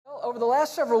Over the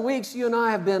last several weeks, you and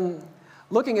I have been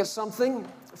looking at something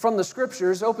from the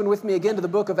Scriptures. Open with me again to the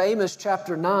book of Amos,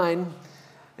 chapter 9.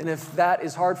 And if that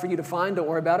is hard for you to find, don't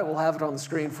worry about it. We'll have it on the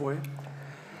screen for you.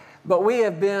 But we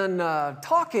have been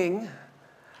talking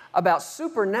about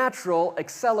supernatural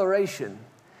acceleration.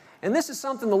 And this is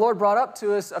something the Lord brought up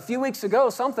to us a few weeks ago,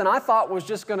 something I thought was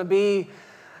just going to be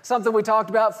something we talked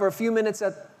about for a few minutes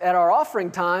at our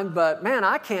offering time, but man,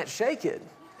 I can't shake it.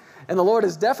 And the Lord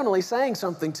is definitely saying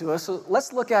something to us. So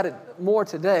let's look at it more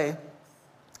today.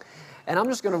 And I'm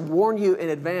just going to warn you in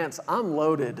advance, I'm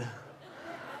loaded.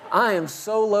 I am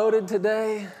so loaded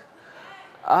today.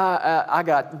 I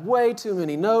got way too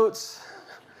many notes.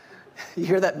 You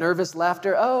hear that nervous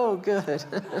laughter? Oh, good.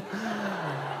 The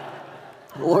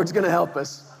Lord's going to help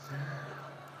us.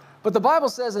 But the Bible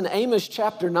says in Amos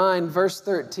chapter 9, verse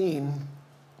 13,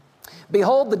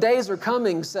 "Behold, the days are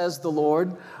coming, says the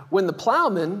Lord, when the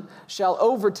plowman shall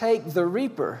overtake the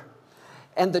reaper,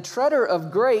 and the treader of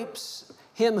grapes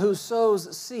him who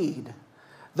sows seed.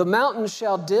 The mountains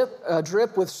shall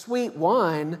drip with sweet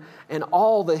wine, and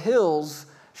all the hills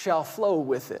shall flow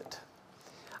with it."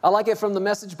 I like it from the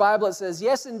Message Bible. It says,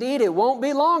 yes, indeed, it won't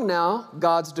be long now,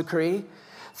 God's decree.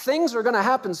 Things are going to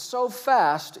happen so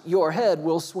fast, your head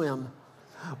will swim.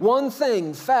 One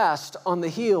thing fast on the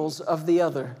heels of the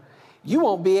other. You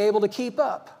won't be able to keep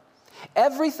up.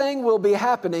 Everything will be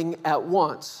happening at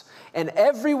once. And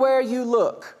everywhere you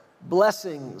look,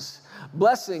 blessings.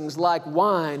 Blessings like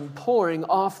wine pouring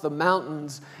off the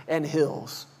mountains and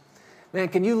hills. Man,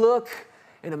 can you look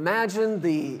and imagine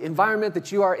the environment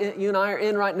that you and I are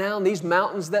in right now, and these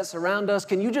mountains that surround us?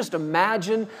 Can you just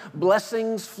imagine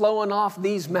blessings flowing off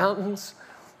these mountains?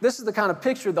 This is the kind of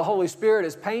picture the Holy Spirit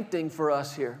is painting for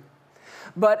us here.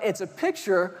 But it's a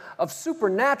picture of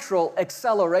supernatural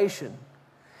acceleration.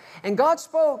 And God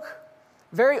spoke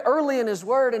very early in His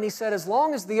Word, and He said, as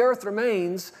long as the earth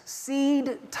remains,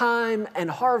 seed, time, and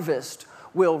harvest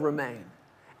will remain.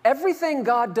 Everything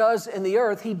God does in the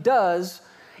earth, He does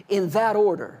in that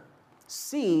order.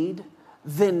 Seed,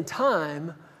 then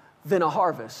time, then a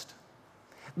harvest.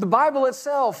 The Bible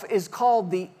itself is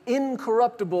called the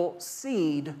incorruptible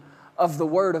seed of the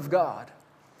Word of God.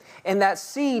 And that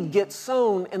seed gets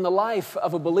sown in the life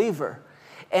of a believer.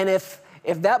 And if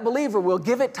that believer will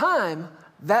give it time,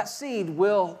 that seed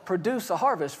will produce a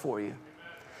harvest for you.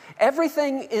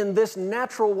 Everything in this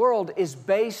natural world is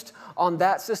based on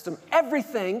that system.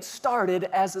 Everything started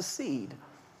as a seed.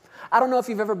 I don't know if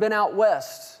you've ever been out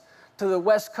west to the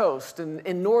West Coast.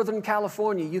 In Northern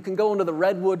California, you can go into the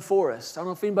redwood forest. I don't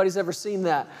know if anybody's ever seen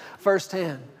that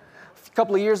firsthand. A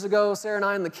couple of years ago, Sarah and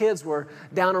I and the kids were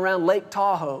down around Lake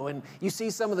Tahoe, and you see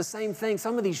some of the same things,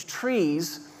 some of these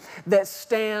trees that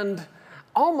stand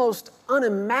almost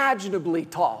unimaginably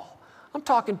tall. I'm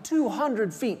talking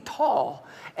 200 feet tall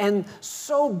and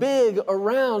so big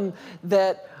around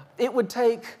that it would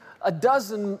take a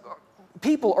dozen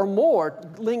people or more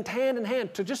linked hand in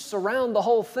hand to just surround the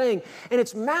whole thing. And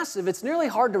it's massive. It's nearly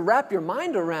hard to wrap your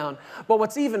mind around. But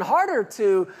what's even harder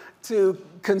to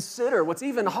consider, what's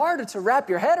even harder to wrap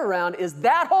your head around is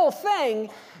that whole thing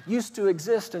used to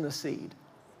exist in a seed.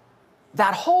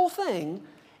 That whole thing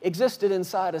existed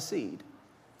inside a seed.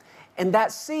 And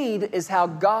that seed is how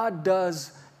God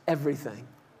does everything.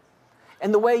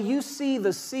 And the way you see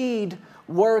the seed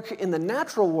work in the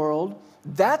natural world,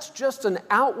 that's just an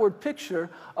outward picture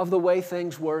of the way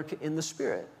things work in the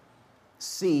Spirit.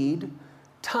 Seed,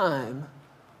 time,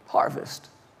 harvest.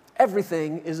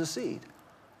 Everything is a seed.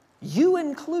 You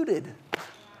included.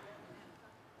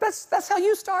 That's how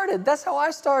you started. That's how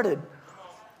I started.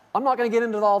 I'm not going to get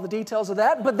into all the details of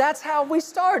that, but that's how we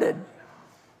started.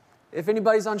 If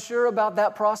anybody's unsure about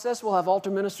that process, we'll have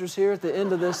altar ministers here at the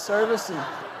end of this service, and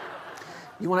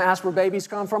you want to ask where babies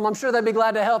come from, I'm sure they'd be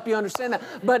glad to help you understand that.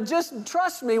 But just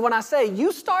trust me when I say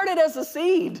you started as a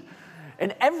seed,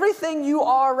 and everything you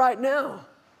are right now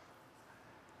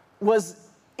was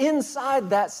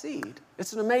inside that seed.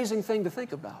 It's an amazing thing to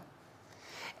think about.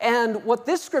 And what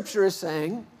this scripture is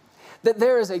saying, that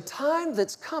there is a time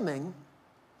that's coming.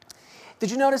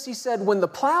 Did you notice he said, when the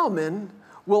plowman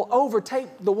will overtake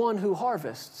the one who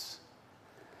harvests?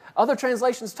 Other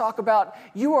translations talk about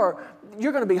you're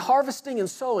going to be harvesting and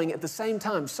sowing at the same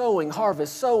time. Sowing,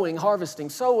 harvest, sowing, harvesting,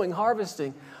 sowing,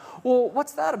 harvesting. Well,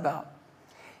 what's that about?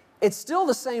 It's still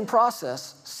the same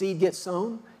process. Seed gets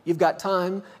sown, you've got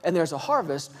time, and there's a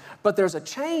harvest, but there's a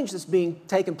change that's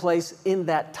taking place in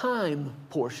that time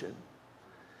portion.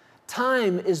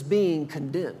 Time is being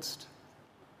condensed.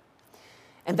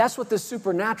 And that's what this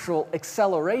supernatural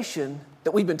acceleration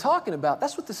that we've been talking about,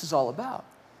 that's what this is all about.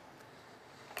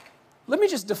 Let me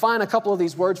just define a couple of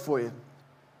these words for you.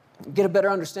 get a better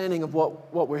understanding of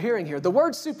what we're hearing here. The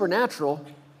word supernatural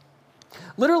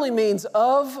literally means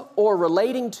of or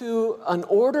relating to an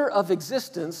order of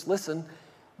existence, listen,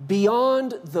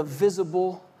 beyond the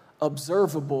visible,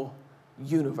 observable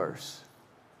universe.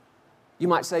 You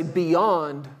might say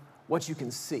beyond what you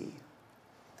can see.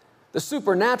 The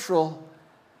supernatural,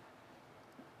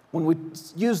 when we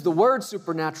use the word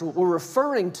supernatural, we're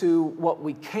referring to what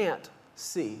we can't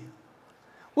see,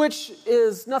 which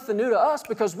is nothing new to us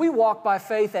because we walk by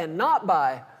faith and not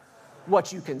by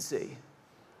what you can see,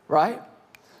 right?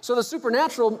 So the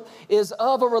supernatural is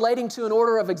of or relating to an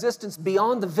order of existence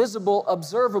beyond the visible,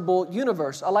 observable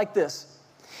universe. I like this.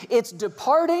 It's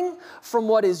departing from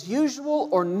what is usual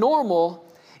or normal,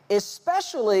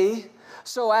 especially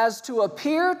so as to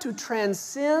appear to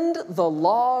transcend the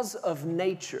laws of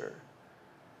nature.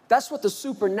 That's what the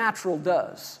supernatural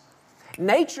does.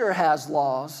 Nature has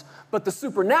laws, but the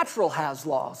supernatural has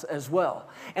laws as well.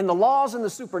 And the laws in the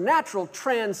supernatural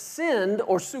transcend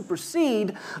or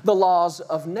supersede the laws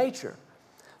of nature.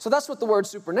 So that's what the word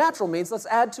supernatural means. Let's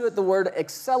add to it the word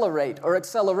accelerate or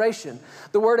acceleration.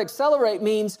 The word accelerate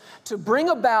means to bring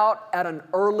about at an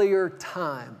earlier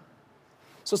time.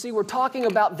 So see, we're talking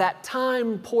about that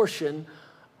time portion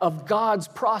of God's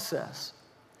process.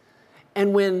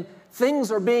 And when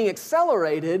things are being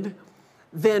accelerated,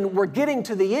 then we're getting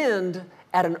to the end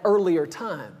at an earlier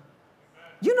time.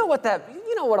 You know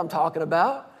what I'm talking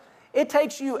about. It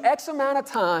takes you X amount of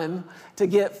time to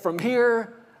get from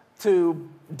here to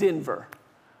Denver,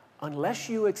 unless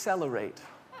you accelerate.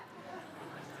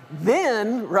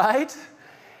 Then, right,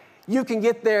 you can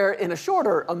get there in a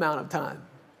shorter amount of time.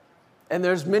 And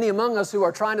there's many among us who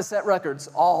are trying to set records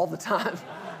all the time.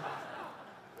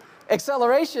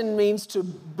 Acceleration means to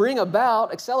bring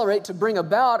about, accelerate to bring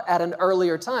about at an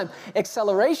earlier time.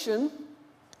 Acceleration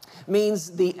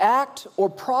means the act or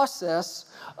process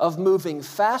of moving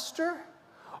faster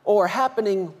or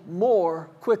happening more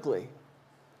quickly.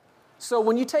 So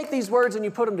when you take these words and you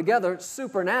put them together,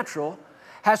 supernatural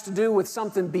has to do with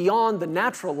something beyond the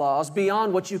natural laws,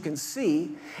 beyond what you can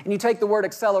see. And you take the word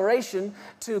acceleration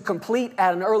to complete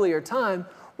at an earlier time.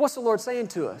 What's the Lord saying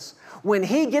to us? When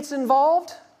He gets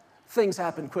involved, things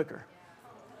happen quicker.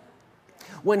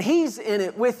 When He's in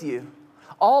it with you,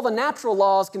 all the natural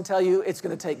laws can tell you it's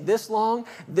going to take this long,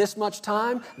 this much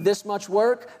time, this much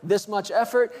work, this much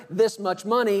effort, this much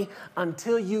money,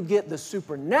 until you get the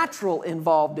supernatural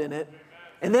involved in it,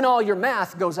 and then all your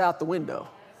math goes out the window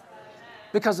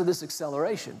because of this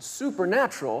acceleration,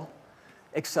 supernatural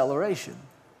acceleration.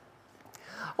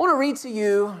 I want to read to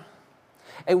you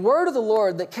a word of the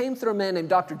Lord that came through a man named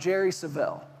Dr. Jerry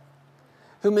Savelle,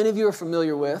 who many of you are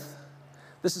familiar with.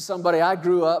 This is somebody I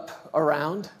grew up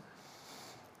around,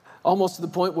 almost to the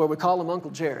point where we call him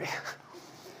Uncle Jerry.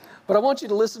 But I want you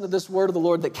to listen to this word of the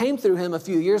Lord that came through him a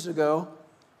few years ago,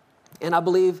 and I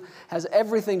believe has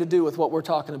everything to do with what we're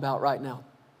talking about right now.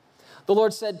 The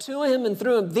Lord said to him and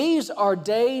through him, "These are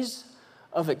days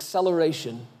of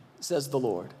acceleration," says the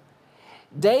Lord.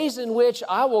 "Days in which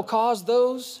I will cause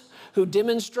those who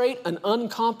demonstrate an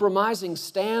uncompromising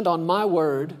stand on my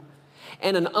word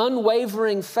and an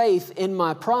unwavering faith in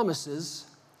my promises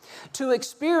to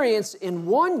experience in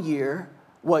 1 year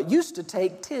what used to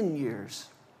take 10 years,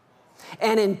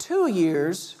 and in 2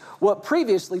 years what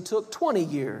previously took 20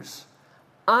 years.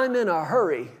 I'm in a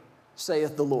hurry,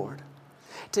 saith the Lord,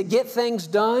 to get things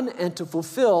done and to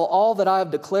fulfill all that I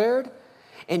have declared,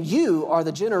 and you are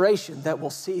the generation that will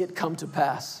see it come to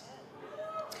pass.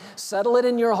 Settle it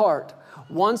in your heart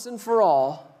once and for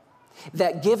all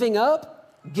that giving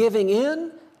up, giving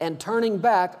in, and turning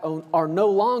back are no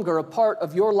longer a part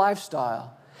of your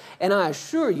lifestyle. And I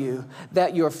assure you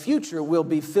that your future will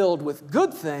be filled with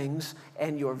good things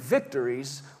and your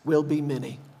victories will be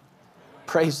many."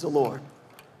 Praise the Lord.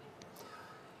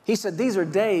 He said these are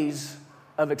days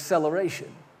of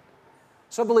acceleration.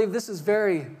 So I believe this is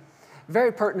very,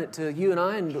 very pertinent to you and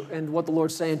I and what the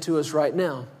Lord's saying to us right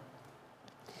now.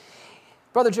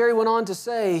 Brother Jerry went on to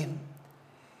say,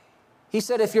 he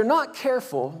said, if you're not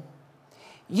careful,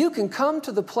 you can come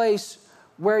to the place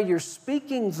where you're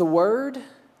speaking the word,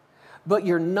 but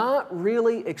you're not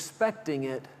really expecting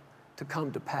it to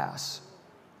come to pass.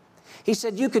 He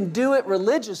said you can do it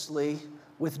religiously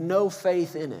with no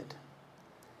faith in it.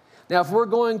 Now, if we're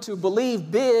going to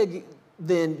believe big,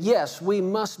 then yes, we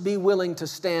must be willing to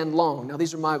stand long. Now,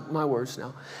 these are my words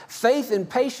now. Faith and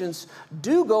patience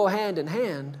do go hand in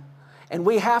hand, and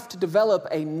we have to develop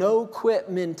a no-quit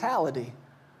mentality.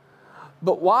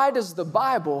 But why does the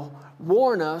Bible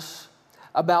warn us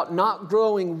about not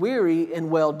growing weary in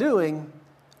well-doing?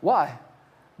 Why?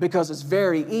 Because it's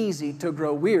very easy to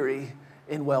grow weary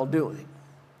in well-doing.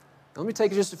 Let me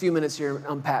take just a few minutes here and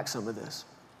unpack some of this.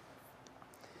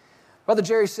 Brother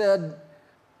Jerry said,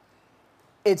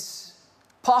 it's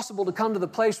possible to come to the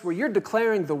place where you're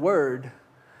declaring the word,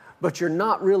 but you're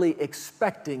not really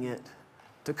expecting it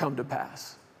to come to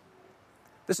pass.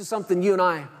 This is something you and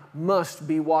I must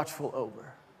be watchful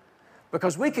over,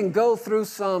 because we can go through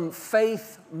some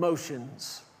faith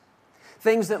motions,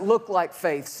 things that look like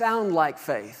faith, sound like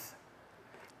faith,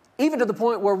 even to the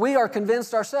point where we are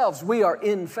convinced ourselves we are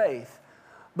in faith.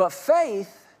 But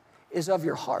faith is of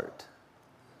your heart.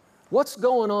 What's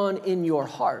going on in your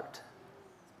heart?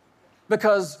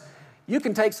 Because you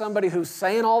can take somebody who's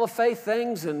saying all the faith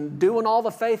things and doing all the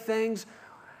faith things,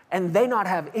 and they not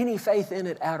have any faith in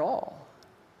it at all,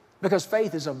 because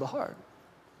faith is of the heart.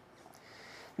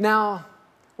 Now,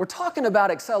 we're talking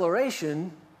about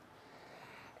acceleration,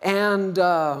 and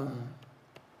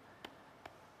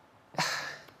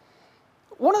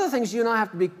one of the things you and I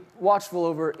have to be watchful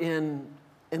over in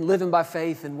living by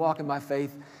faith and walking by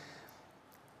faith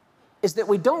is that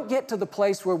we don't get to the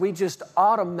place where we just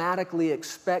automatically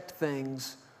expect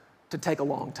things to take a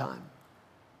long time.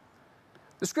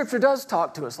 The scripture does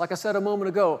talk to us, like I said a moment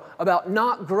ago, about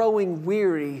not growing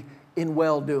weary in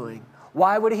well-doing.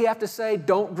 Why would he have to say,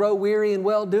 don't grow weary in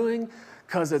well-doing?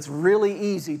 Because it's really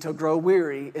easy to grow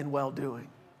weary in well-doing.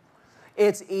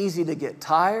 It's easy to get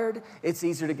tired. It's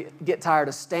easier to get tired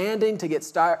of standing, to get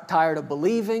tired of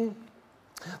believing.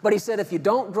 But he said, if you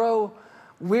don't grow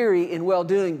weary in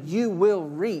well-doing, you will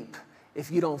reap if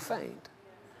you don't faint.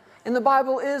 And the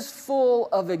Bible is full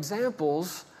of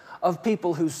examples of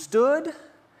people who stood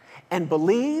and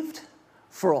believed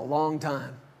for a long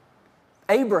time.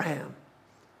 Abraham,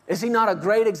 is he not a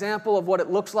great example of what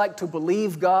it looks like to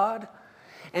believe God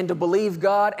and to believe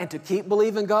God and to keep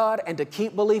believing God and to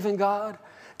keep believing God?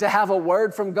 To have a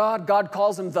word from God. God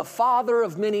calls him the father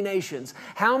of many nations.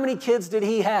 How many kids did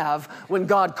he have when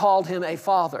God called him a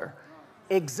father?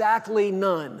 Exactly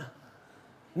none.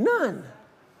 None.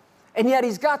 And yet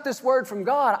he's got this word from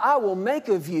God, I will make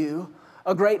of you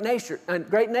a great nation.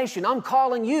 I'm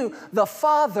calling you the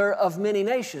father of many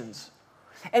nations.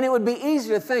 And it would be easy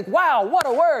to think, wow, what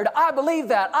a word. I believe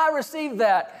that. I received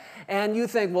that. And you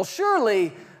think, well,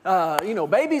 surely,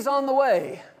 baby's on the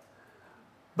way.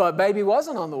 But baby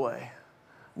wasn't on the way.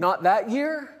 Not that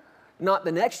year, not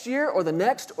the next year, or the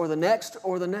next, or the next,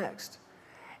 or the next.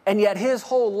 And yet his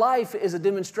whole life is a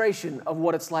demonstration of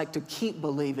what it's like to keep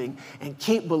believing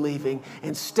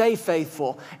and stay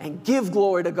faithful and give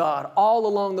glory to God all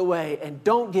along the way, and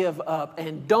don't give up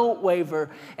and don't waver.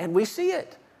 And we see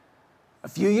it. A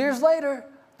few years later,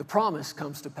 the promise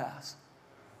comes to pass.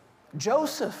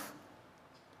 Joseph,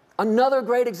 another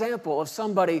great example of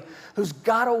somebody who's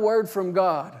got a word from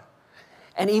God.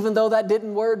 And even though that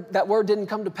word didn't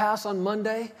come to pass on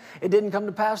Monday, it didn't come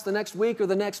to pass the next week or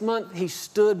the next month, he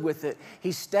stood with it.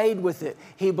 He stayed with it.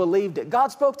 He believed it.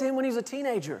 God spoke to him when he was a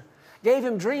teenager, gave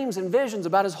him dreams and visions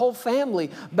about his whole family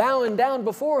bowing down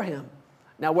before him.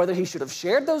 Now, whether he should have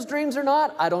shared those dreams or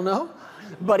not, I don't know.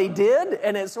 But he did,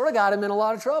 and it sort of got him in a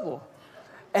lot of trouble.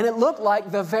 And it looked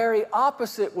like the very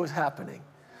opposite was happening.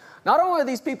 Not only are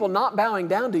these people not bowing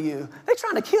down to you, they're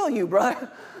trying to kill you,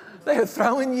 brother. They are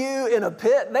throwing you in a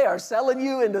pit. They are selling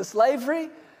you into slavery.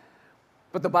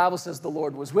 But the Bible says the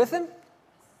Lord was with him.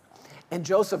 And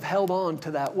Joseph held on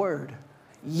to that word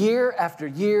year after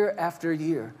year after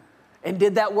year. And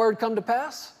did that word come to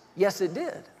pass? Yes, it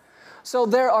did. So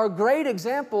there are great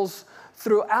examples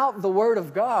throughout the Word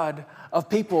of God of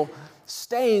people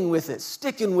staying with it,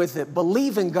 sticking with it,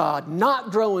 believing God,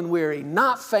 not growing weary,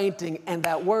 not fainting, and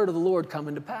that word of the Lord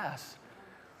coming to pass.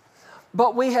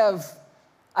 But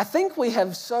I think we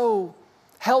have so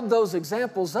held those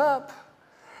examples up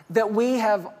that we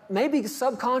have maybe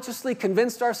subconsciously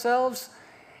convinced ourselves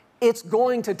it's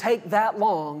going to take that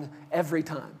long every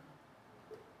time.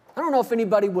 I don't know if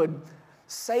anybody would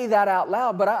say that out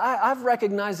loud, but I've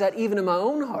recognized that even in my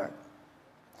own heart,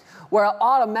 where I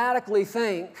automatically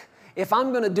think, if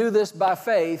I'm going to do this by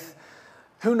faith,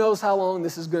 who knows how long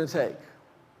this is going to take?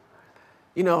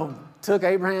 Took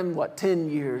Abraham, 10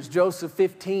 years, Joseph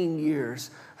 15 years.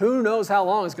 Who knows how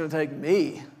long it's going to take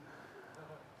me?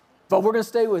 But we're going to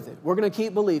stay with it. We're going to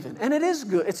keep believing. And it is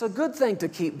good. It's a good thing to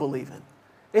keep believing.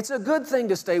 It's a good thing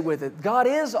to stay with it. God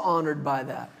is honored by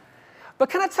that. But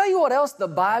can I tell you what else the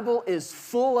Bible is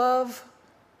full of?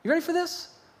 You ready for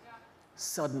this? Yeah.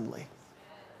 Suddenly.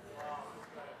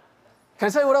 Can I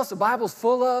tell you what else the Bible's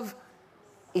full of?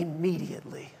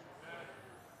 Immediately.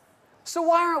 So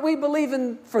why aren't we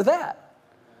believing for that?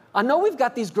 I know we've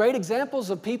got these great examples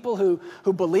of people who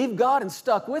believe God and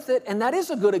stuck with it, and that is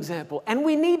a good example. And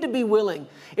we need to be willing,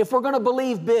 if we're going to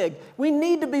believe big, we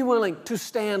need to be willing to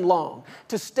stand long,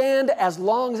 to stand as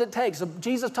long as it takes. So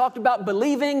Jesus talked about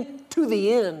believing to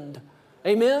the end.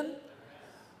 Amen?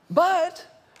 But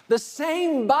the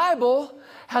same Bible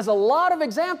has a lot of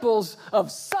examples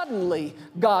of suddenly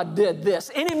God did this,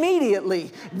 and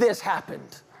immediately this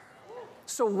happened.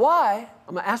 So why,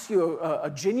 I'm going to ask you a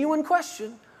genuine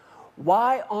question,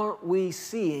 why aren't we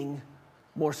seeing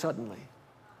more suddenly?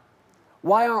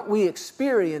 Why aren't we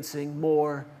experiencing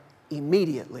more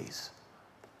immediatelys?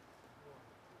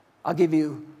 I'll give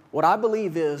you what I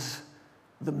believe is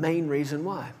the main reason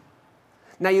why.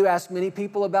 Now, you ask many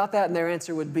people about that, and their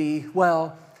answer would be,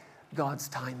 well, God's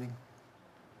timing.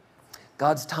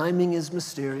 God's timing is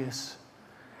mysterious.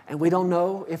 And we don't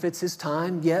know if it's His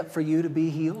time yet for you to be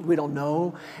healed. We don't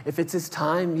know if it's His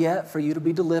time yet for you to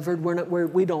be delivered.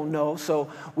 We don't know,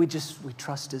 so we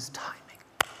trust His timing.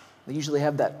 They usually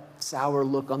have that sour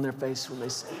look on their face when they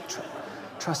say,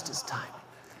 trust His timing.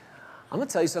 I'm going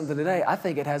to tell you something today. I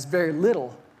think it has very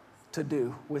little to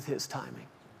do with His timing.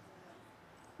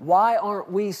 Why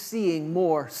aren't we seeing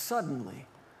more suddenly,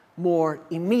 more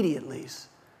immediatelys?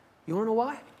 You want to know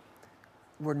why?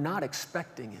 We're not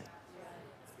expecting it.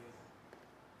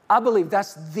 I believe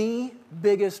that's the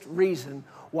biggest reason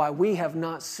why we have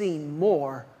not seen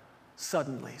more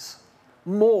suddenlies,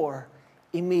 more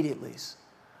immediatelys.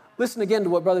 Listen again to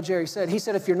what Brother Jerry said. He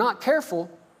said, if you're not careful,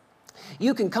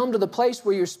 you can come to the place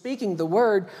where you're speaking the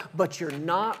word, but you're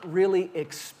not really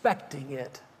expecting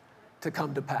it to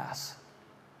come to pass.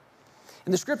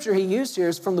 And the scripture he used here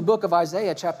is from the book of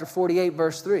Isaiah, chapter 48,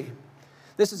 verse 3.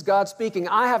 This is God speaking.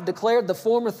 I have declared the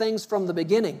former things from the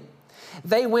beginning.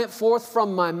 They went forth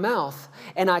from my mouth,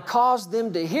 and I caused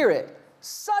them to hear it.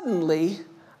 Suddenly,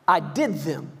 I did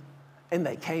them, and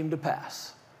they came to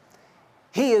pass.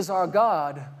 He is our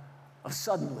God of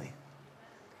suddenly.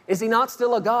 Is He not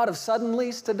still a God of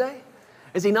suddenlies today?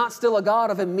 Is He not still a God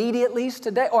of immediatelys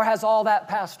today? Or has all that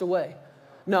passed away?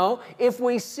 No. If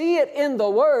we see it in the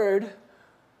Word,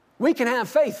 we can have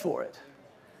faith for it.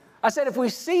 I said, if we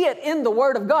see it in the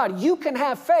Word of God, you can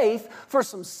have faith for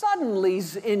some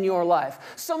suddenlies in your life,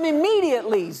 some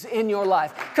immediatelys in your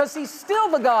life, because He's still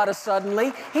the God of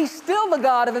suddenly. He's still the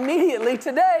God of immediately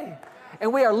today.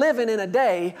 And we are living in a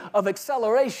day of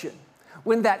acceleration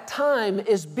when that time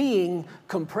is being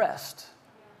compressed.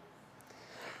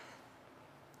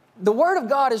 The Word of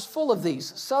God is full of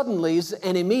these suddenlies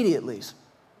and immediatelys.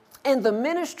 And the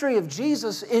ministry of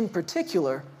Jesus in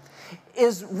particular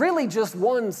is really just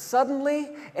one suddenly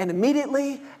and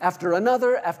immediately after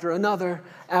another, after another,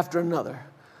 after another.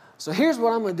 So here's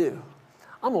what I'm going to do.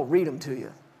 I'm going to read them to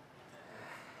you.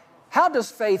 How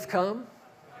does faith come?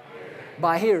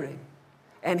 By hearing.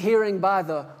 And hearing by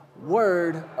the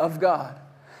Word of God.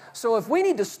 So if we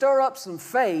need to stir up some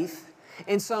faith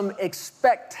and some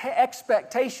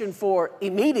expectation for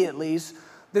immediatelys,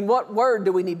 then what word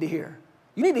do we need to hear?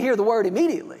 You need to hear the word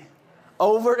immediately,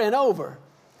 over and over.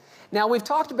 Now, we've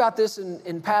talked about this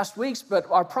in past weeks, but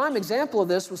our prime example of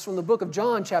this was from the book of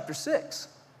John, chapter 6.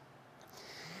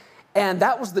 And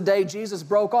that was the day Jesus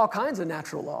broke all kinds of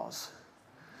natural laws,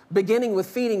 beginning with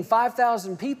feeding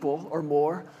 5,000 people or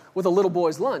more with a little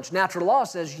boy's lunch. Natural law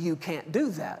says you can't do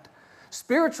that.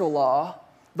 Spiritual law,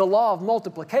 the law of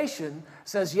multiplication,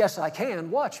 says, yes, I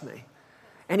can, watch me.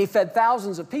 And He fed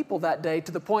thousands of people that day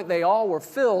to the point they all were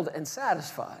filled and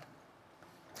satisfied.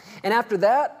 And after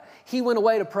that, He went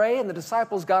away to pray, and the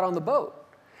disciples got on the boat.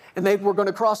 And they were going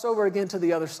to cross over again to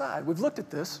the other side. We've looked at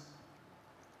this.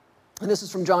 And this is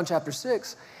from John chapter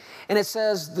 6. And it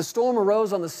says, the storm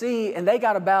arose on the sea, and they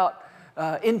got about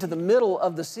into the middle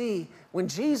of the sea when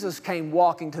Jesus came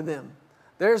walking to them.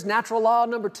 There's natural law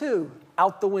number 2,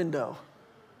 out the window.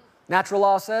 Natural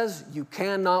law says you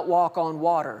cannot walk on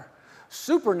water.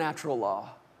 Supernatural law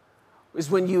is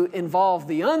when you involve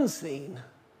the unseen,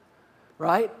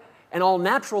 right? And all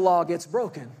natural law gets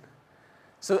broken.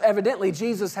 So evidently,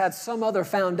 Jesus had some other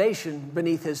foundation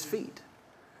beneath His feet.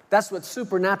 That's what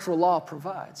supernatural law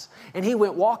provides. And He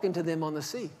went walking to them on the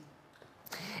sea.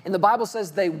 And the Bible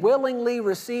says they willingly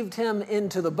received Him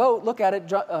into the boat. Look at it,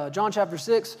 John chapter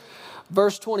 6,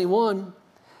 verse 21.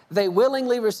 They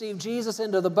willingly received Jesus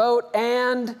into the boat,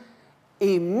 and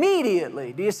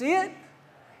immediately, do you see it?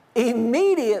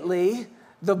 Immediately,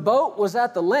 the boat was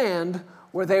at the land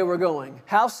where they were going.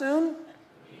 How soon?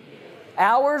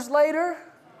 Hours later?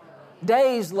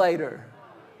 Days later?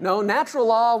 No, natural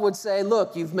law would say,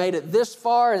 look, you've made it this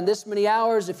far in this many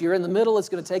hours. If you're in the middle, it's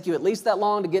going to take you at least that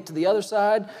long to get to the other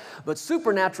side. But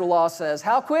supernatural law says,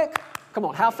 how quick? Come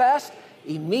on, how fast?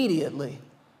 Immediately.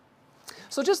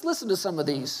 So just listen to some of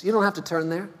these. You don't have to turn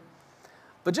there.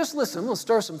 But just listen. I'm going to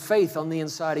stir some faith on the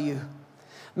inside of you.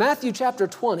 Matthew chapter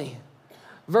 20,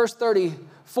 verse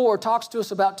 34 talks to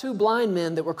us about two blind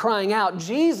men that were crying out,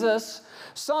 Jesus,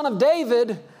 Son of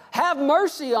David, have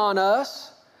mercy on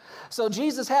us. So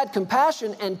Jesus had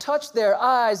compassion and touched their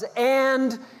eyes,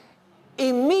 and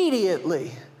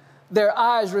immediately their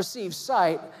eyes received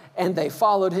sight, and they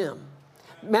followed him.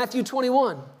 Matthew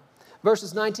 21,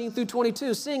 verses 19 through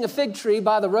 22. Seeing a fig tree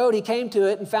by the road, he came to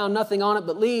it and found nothing on it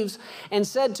but leaves, and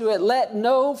said to it, let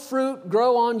no fruit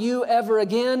grow on you ever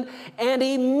again. And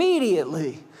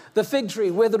immediately the fig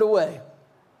tree withered away.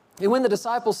 And when the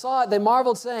disciples saw it, they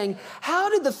marveled, saying, how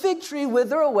did the fig tree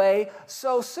wither away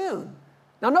so soon?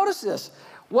 Now notice this.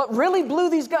 What really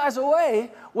blew these guys away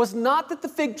was not that the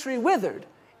fig tree withered.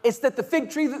 It's that the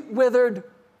fig tree withered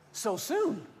so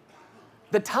soon.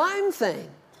 The time thing.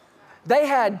 They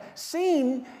had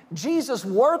seen Jesus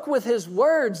work with his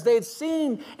words. They had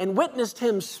seen and witnessed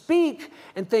him speak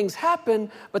and things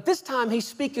happen. But this time he's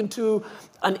speaking to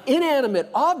an inanimate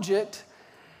object.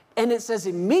 And it says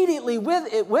immediately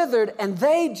it withered. And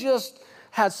they just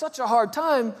had such a hard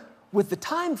time with the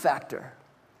time factor.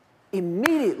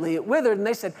 Immediately it withered. And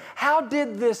they said, how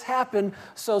did this happen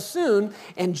so soon?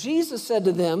 And Jesus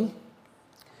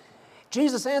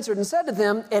answered and said to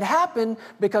them, it happened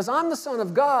because I'm the Son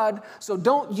of God, so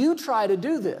don't you try to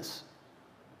do this.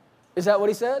 Is that what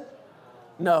he said?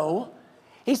 No.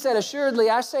 He said, assuredly,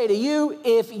 I say to you,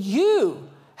 if you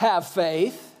have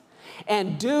faith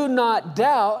and do not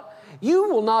doubt, you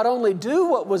will not only do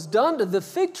what was done to the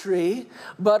fig tree,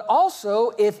 but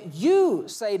also if you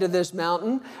say to this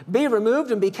mountain, be removed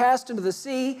and be cast into the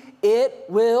sea, it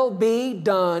will be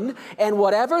done. And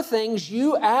whatever things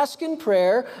you ask in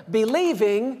prayer,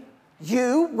 believing,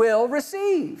 you will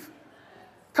receive.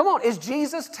 Come on, is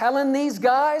Jesus telling these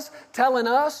guys, telling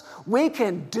us, we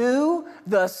can do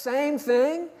the same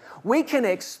thing? We can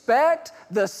expect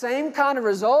the same kind of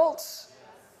results?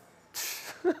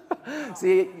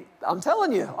 See, I'm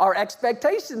telling you, our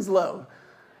expectation's low.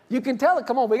 You can tell it,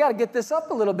 come on, we got to get this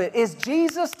up a little bit. Is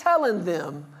Jesus telling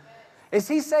them, is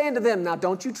he saying to them, now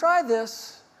don't you try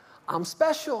this. I'm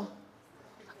special.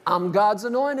 I'm God's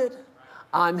anointed.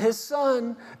 I'm his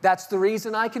son. That's the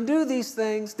reason I can do these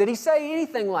things. Did he say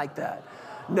anything like that?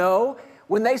 No.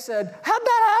 When they said, how'd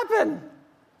that happen?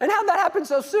 And how'd that happen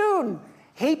so soon?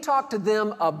 He talked to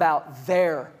them about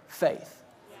their faith.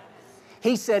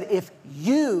 He said, if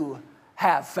you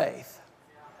have faith,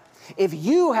 and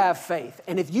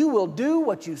if you will do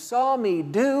what you saw me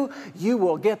do, you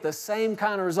will get the same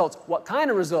kind of results. What kind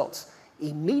of results?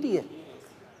 Immediate.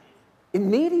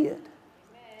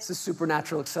 It's a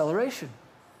supernatural acceleration.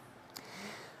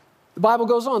 The Bible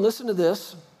goes on. Listen to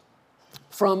this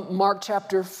from Mark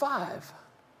chapter 5.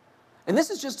 And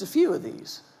this is just a few of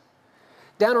these.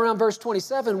 Down around verse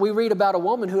 27, we read about a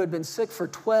woman who had been sick for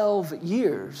 12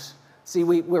 years. See,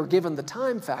 we're given the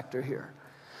time factor here.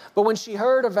 But when she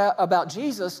heard about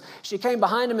Jesus, she came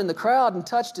behind him in the crowd and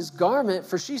touched his garment,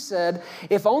 for she said,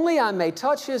 if only I may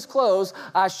touch his clothes,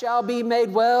 I shall be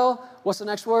made well. What's the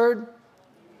next word?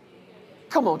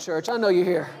 Come on, church, I know you're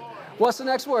here. What's the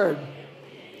next word?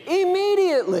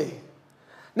 Immediately.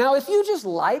 Now, if you just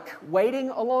like waiting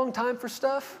a long time for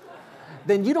stuff,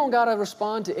 then you don't got to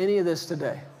respond to any of this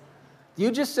today.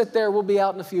 You just sit there, we'll be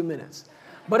out in a few minutes.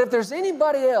 But if there's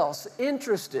anybody else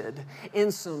interested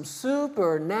in some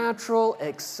supernatural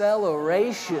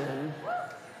acceleration,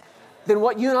 then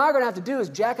what you and I are going to have to do is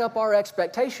jack up our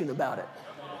expectation about it.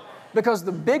 Because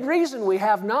the big reason we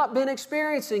have not been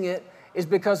experiencing it is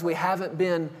because we haven't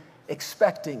been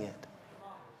expecting it.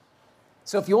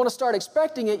 So if you want to start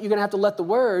expecting it, you're going to have to let the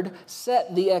Word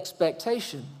set the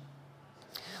expectation.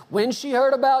 When she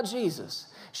heard about Jesus,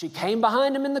 she came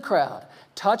behind him in the crowd,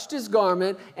 touched his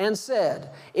garment, and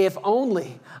said, if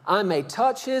only I may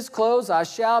touch his clothes, I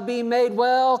shall be made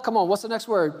well. Come on, what's the next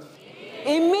word?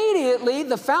 Immediately,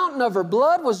 the fountain of her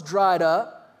blood was dried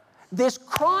up. This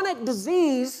chronic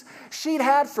disease she'd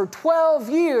had for 12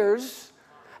 years,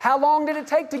 how long did it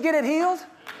take to get it healed?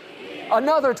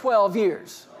 Another 12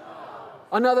 years.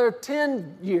 Another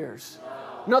 10 years.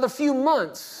 Another few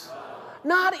months.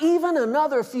 Not even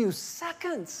another few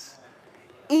seconds.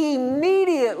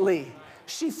 Immediately,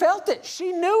 she felt it.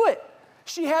 She knew it.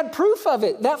 She had proof of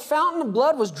it. That fountain of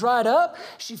blood was dried up.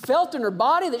 She felt in her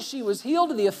body that she was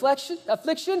healed of the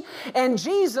affliction. And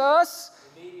Jesus,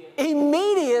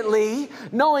 immediately,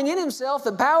 knowing in himself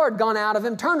the power had gone out of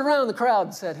him, turned around in the crowd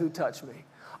and said, who touched me?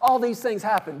 All these things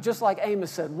happened, just like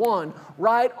Amos said, one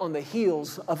right on the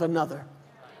heels of another.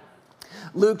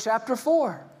 Luke chapter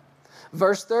 4,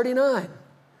 verse 39.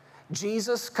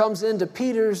 Jesus comes into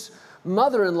Peter's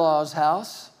mother-in-law's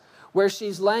house where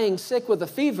she's laying sick with a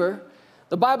fever,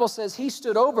 the Bible says he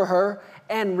stood over her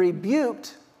and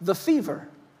rebuked the fever.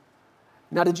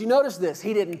 Now, did you notice this?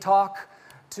 He didn't talk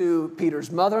to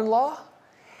Peter's mother-in-law.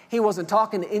 He wasn't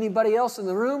talking to anybody else in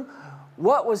the room.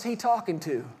 What was he talking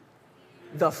to?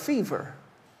 The fever.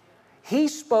 He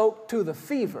spoke to the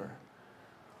fever.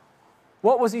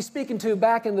 What was he speaking to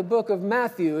back in the book of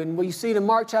Matthew? And we see it in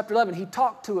Mark chapter 11. He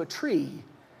talked to a tree.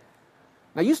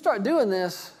 Now, you start doing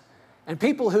this, and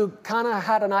people who kind of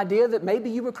had an idea that maybe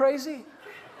you were crazy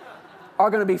are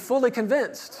going to be fully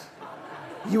convinced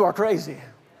you are crazy.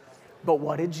 But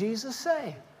what did Jesus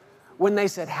say? When they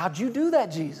said, how'd you do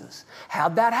that, Jesus?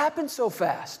 How'd that happen so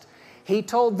fast? He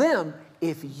told them,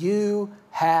 if you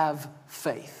have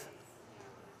faith,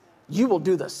 you will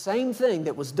do the same thing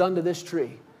that was done to this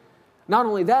tree. Not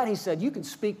only that, he said, you can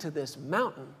speak to this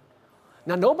mountain.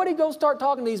 Now, nobody go start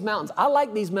talking to these mountains. I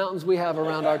like these mountains we have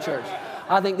around our church.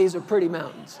 I think these are pretty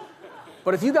mountains.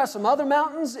 But if you got some other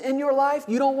mountains in your life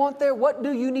you don't want there, what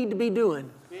do you need to be doing?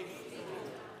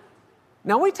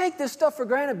 Now, we take this stuff for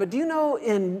granted, but do you know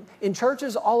in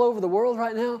churches all over the world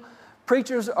right now,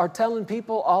 preachers are telling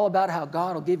people all about how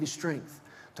God will give you strength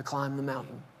to climb the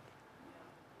mountain.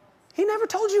 He never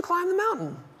told you to climb the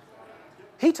mountain.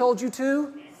 He told you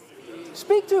to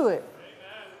speak to it.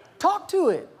 Talk to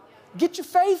it. Get your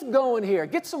faith going here.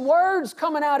 Get some words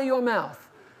coming out of your mouth.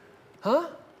 Huh?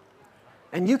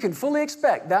 And you can fully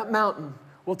expect that mountain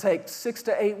will take 6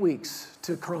 to 8 weeks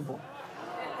to crumble.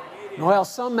 Well,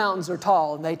 some mountains are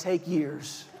tall and they take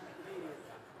years.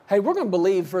 Hey, we're going to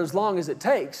believe for as long as it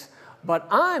takes, but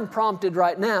I'm prompted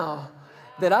right now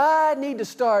that I need to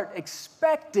start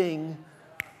expecting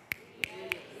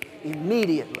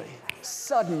immediately,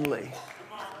 suddenly.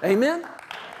 Amen?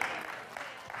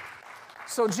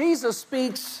 So Jesus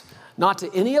speaks not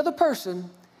to any other person,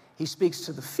 he speaks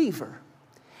to the fever,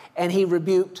 and he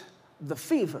rebuked the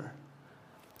fever.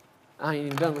 I ain't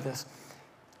even done with this.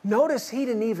 Notice he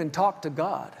didn't even talk to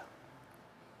God.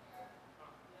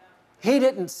 He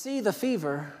didn't see the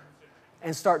fever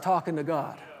and start talking to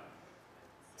God.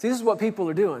 See, this is what people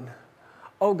are doing.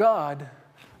 Oh God,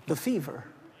 the fever.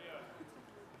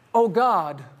 Oh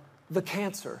God, the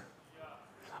cancer.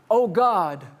 Oh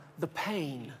God, the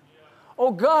pain.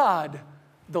 Oh God,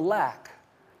 the lack.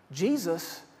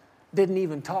 Jesus didn't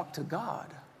even talk to God.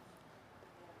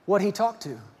 What'd he talk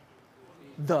to?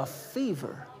 The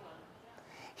fever.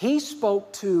 He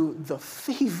spoke to the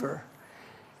fever.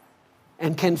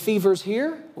 And can fevers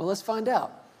hear? Well, let's find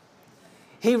out.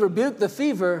 He rebuked the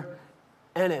fever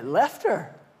and it left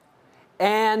her.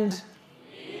 And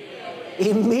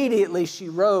immediately she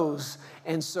rose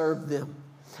and served them.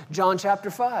 John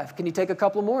chapter 5. Can you take a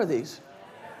couple more of these?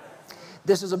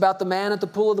 This is about the man at the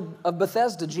pool of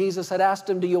Bethesda. Jesus had asked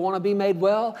him, do you want to be made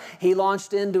well? He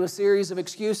launched into a series of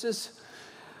excuses.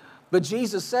 But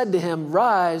Jesus said to him,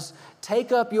 rise,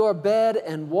 take up your bed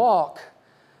and walk.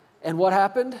 And what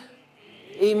happened?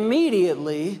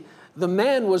 Immediately, the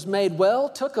man was made well,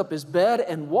 took up his bed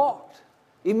and walked.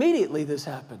 Immediately this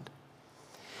happened.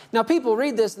 Now people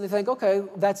read this and they think, okay,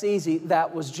 that's easy.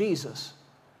 That was Jesus.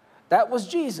 That was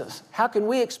Jesus. How can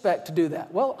we expect to do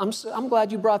that? Well, I'm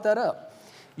glad you brought that up.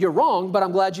 You're wrong, but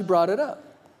I'm glad you brought it up.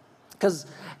 Because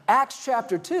Acts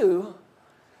chapter 2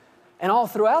 and all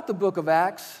throughout the book of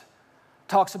Acts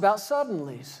talks about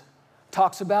suddenlies,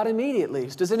 talks about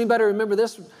immediatelys. Does anybody remember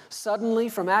this suddenly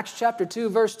from Acts chapter 2,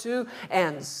 verse 2?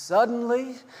 And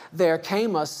suddenly there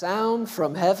came a sound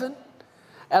from heaven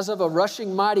as of a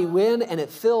rushing mighty wind, and it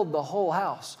filled the whole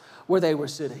house where they were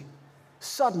sitting.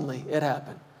 Suddenly it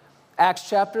happened. Acts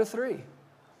chapter 3.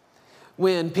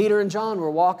 When Peter and John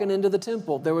were walking into the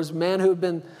temple, there was a man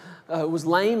who was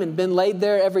lame and been laid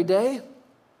there every day.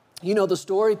 You know the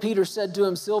story. Peter said to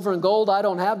him, silver and gold I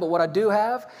don't have, but what I do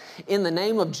have, in the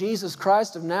name of Jesus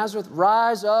Christ of Nazareth,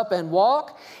 rise up and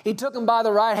walk. He took him by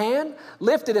the right hand,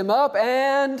 lifted him up,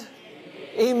 and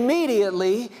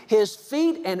immediately his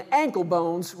feet and ankle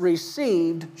bones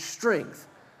received strength.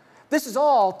 This is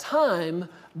all time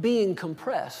being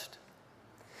compressed.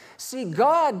 See,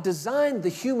 God designed the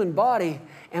human body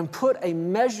and put a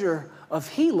measure of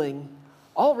healing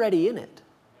already in it.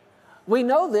 We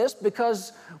know this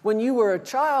because when you were a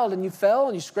child and you fell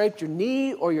and you scraped your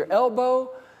knee or your elbow,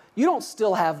 you don't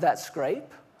still have that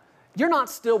scrape. You're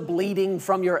not still bleeding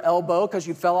from your elbow because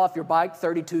you fell off your bike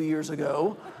 32 years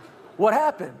ago. What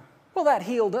happened? Well, that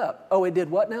healed up. Oh, it did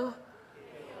what now?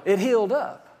 It healed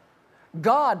up.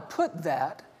 God put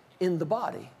that in the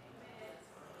body.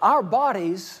 Our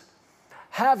bodies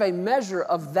have a measure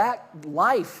of that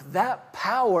life, that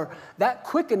power, that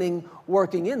quickening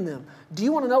working in them. Do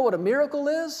you want to know what a miracle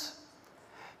is?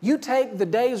 You take the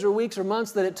days or weeks or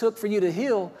months that it took for you to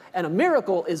heal, and a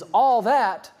miracle is all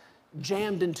that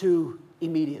jammed into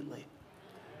immediately.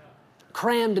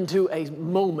 Crammed into a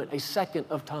moment, a second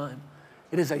of time.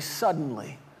 It is a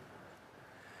suddenly.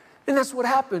 And that's what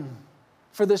happened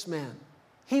for this man.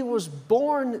 He was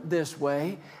born this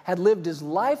way, had lived his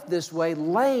life this way,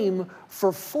 lame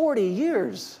for 40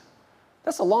 years.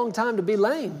 That's a long time to be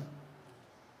lame.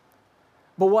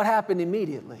 But what happened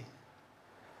immediately?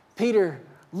 Peter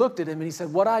looked at him and he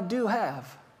said, what I do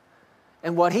have,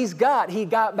 and what he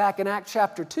got back in Acts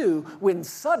chapter 2, when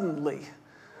suddenly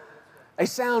a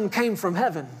sound came from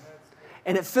heaven.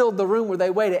 And it filled the room where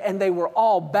they waited, and they were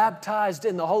all baptized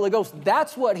in the Holy Ghost.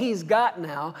 That's what he's got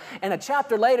now. And a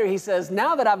chapter later, he says,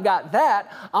 now that I've got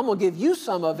that, I'm going to give you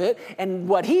some of it. And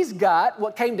what he's got,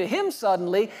 what came to him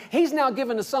suddenly, he's now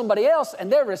given to somebody else,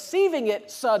 and they're receiving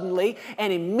it suddenly.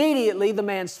 And immediately, the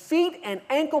man's feet and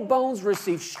ankle bones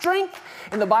received strength.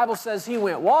 And the Bible says he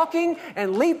went walking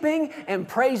and leaping and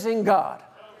praising God.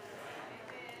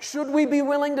 Should we be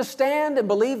willing to stand and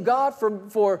believe God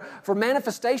for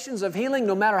manifestations of healing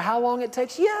no matter how long it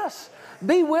takes? Yes.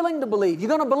 Be willing to believe. You're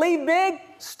going to believe big?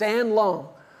 Stand long.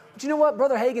 But you know what?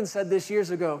 Brother Hagin said this years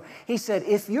ago. He said,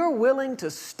 if you're willing to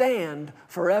stand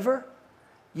forever,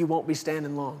 you won't be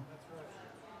standing long.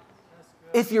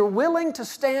 If you're willing to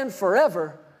stand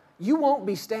forever, you won't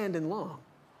be standing long.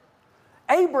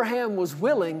 Abraham was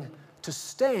willing to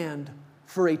stand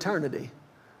for eternity,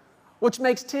 which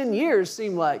makes 10 years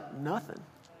seem like nothing,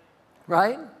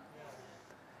 right?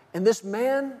 And this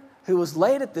man who was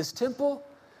laid at this temple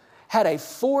had a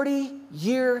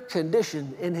 40-year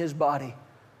condition in his body.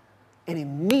 And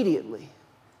immediately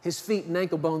his feet and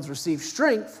ankle bones received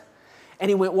strength, and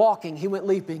he went walking, he went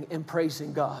leaping and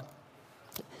praising God.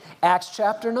 Acts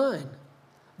chapter 9,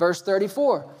 verse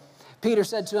 34. Peter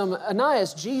said to him,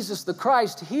 Ananias, Jesus the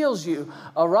Christ heals you.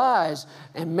 Arise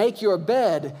and make your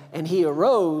bed. And he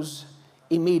arose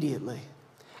immediately.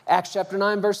 Acts chapter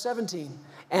 9, verse 17.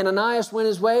 Ananias went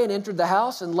his way and entered the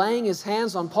house, and laying his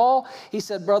hands on Paul, he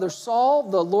said, Brother Saul,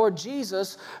 the Lord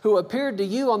Jesus, who appeared to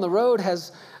you on the road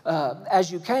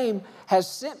as you came, has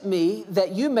sent me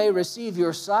that you may receive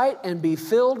your sight and be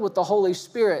filled with the Holy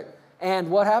Spirit. And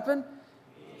what happened?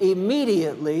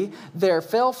 Immediately there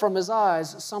fell from his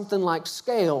eyes something like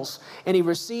scales, and he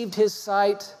received his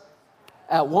sight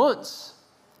at once,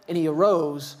 and he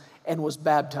arose and was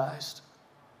baptized.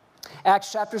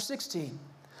 Acts chapter 16,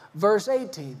 verse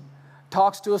 18,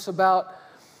 talks to us about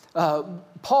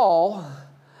Paul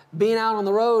being out on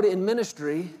the road in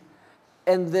ministry,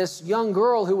 and this young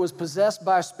girl who was possessed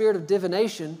by a spirit of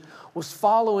divination was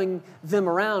following them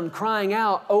around, crying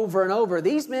out over and over,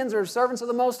 these men are servants of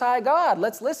the Most High God.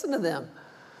 Let's listen to them.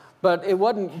 But it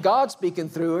wasn't God speaking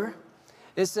through her.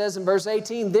 It says in verse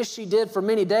 18, this she did for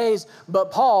many days,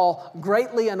 but Paul,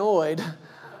 greatly annoyed,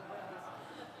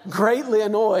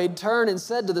 turned and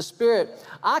said to the spirit,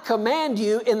 I command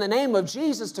you in the name of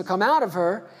Jesus to come out of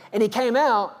her. And he came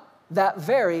out that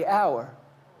very hour.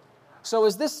 So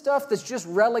is this stuff that's just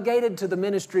relegated to the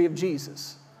ministry of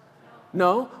Jesus?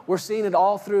 No, we're seeing it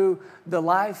all through the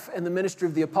life and the ministry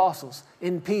of the apostles,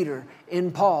 in Peter,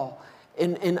 in Paul,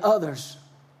 in others.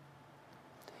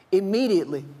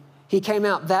 Immediately, he came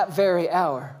out that very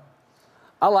hour.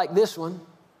 I like this one.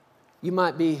 You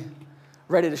might be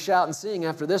ready to shout and sing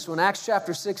after this one. Acts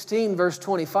chapter 16, verse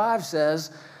 25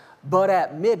 says, but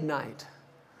at midnight,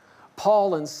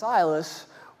 Paul and Silas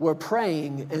were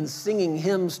praying and singing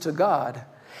hymns to God,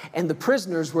 and the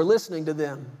prisoners were listening to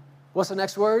them. What's the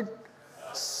next word?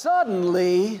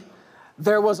 Suddenly,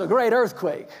 there was a great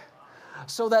earthquake,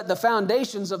 so that the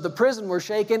foundations of the prison were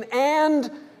shaken, and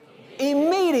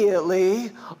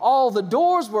immediately all the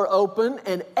doors were open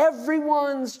and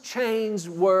everyone's chains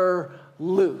were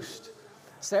loosed.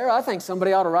 Sarah, I think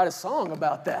somebody ought to write a song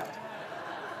about that.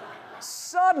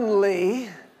 Suddenly,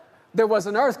 there was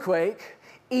an earthquake.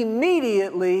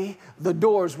 Immediately, the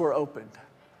doors were opened.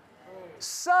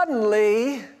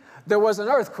 Suddenly, there was an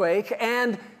earthquake,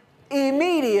 and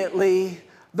immediately,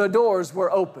 the doors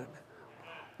were opened.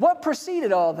 What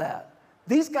preceded all that?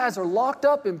 These guys are locked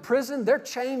up in prison. They're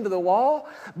chained to the wall.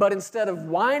 But instead of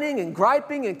whining and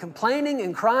griping and complaining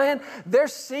and crying, they're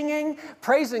singing,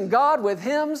 praising God with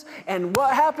hymns. And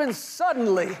what happens?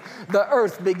 Suddenly, the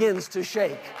earth begins to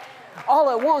shake. All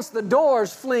at once, the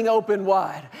doors fling open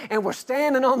wide. And we're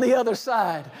standing on the other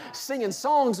side, singing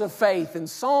songs of faith and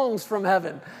songs from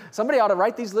heaven. Somebody ought to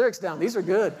write these lyrics down. These are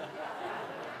good.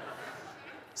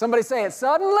 Somebody say it.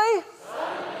 Suddenly,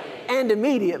 and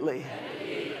immediately.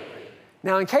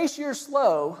 Now, in case you're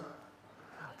slow,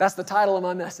 that's the title of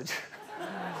my message.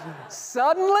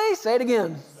 Suddenly, say it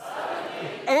again. Suddenly.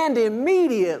 And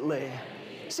immediately.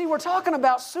 See, we're talking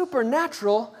about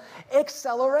supernatural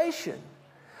acceleration.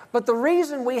 But the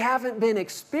reason we haven't been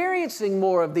experiencing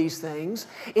more of these things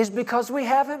is because we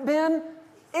haven't been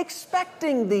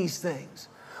expecting these things.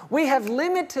 We have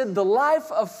limited the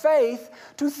life of faith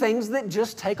to things that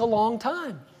just take a long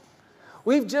time.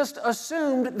 We've just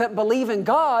assumed that believing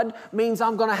God means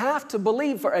I'm going to have to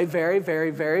believe for a very,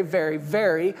 very, very, very,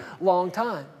 very long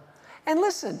time. And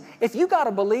listen, if you got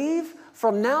to believe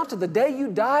from now to the day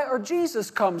you die or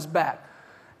Jesus comes back,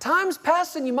 time's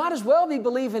passing, you might as well be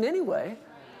believing anyway.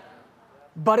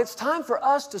 But it's time for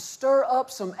us to stir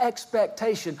up some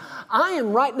expectation. I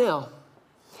am right now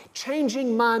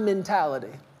changing my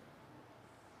mentality.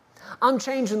 I'm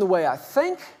changing the way I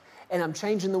think, and I'm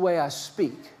changing the way I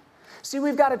speak. See,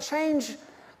 we've got to change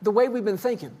the way we've been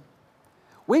thinking.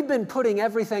 We've been putting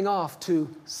everything off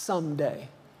to someday.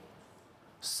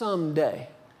 Someday.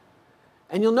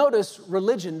 And you'll notice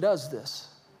religion does this.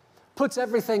 Puts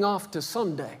everything off to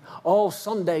someday. Oh,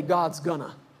 someday God's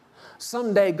gonna.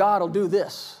 Someday God will do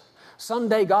this.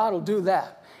 Someday God will do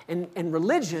that. And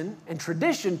religion and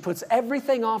tradition puts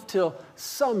everything off till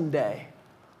someday.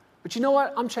 But you know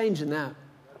what? I'm changing that.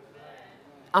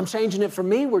 I'm changing it for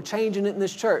me. We're changing it in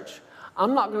this church.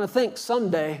 I'm not going to think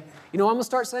someday. You know what I'm going to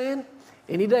start saying?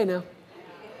 Any day now.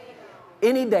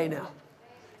 Any day now.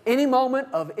 Any moment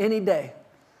of any day.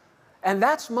 And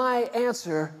that's my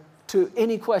answer to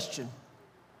any question.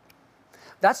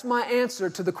 That's my answer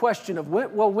to the question of,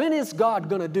 when is God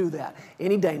going to do that?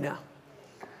 Any day now.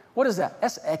 What is that?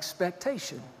 That's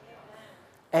expectation.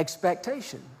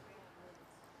 Expectation.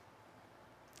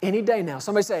 Any day now.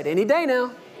 Somebody say it. Any day now.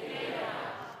 Any day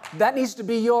now. That needs to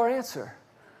be your answer.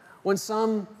 When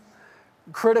some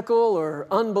critical or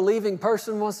unbelieving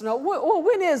person wants to know, well,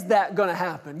 when is that going to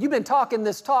happen? You've been talking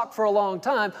this talk for a long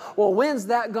time. Well, when's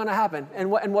that going to happen?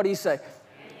 And what do you say?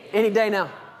 Any day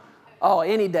now. Oh,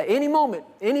 any day, any moment,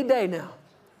 any day now.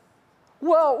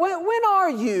 Well, when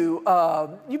are you?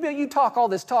 You talk all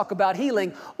this talk about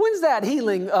healing. When's that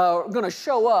healing going to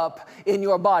show up in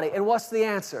your body? And what's the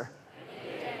answer?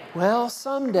 Well,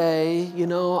 someday,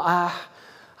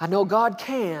 I know God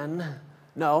can.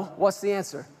 No, what's the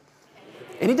answer?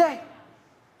 Any day.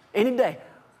 Any day.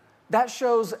 That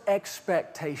shows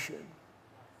expectation.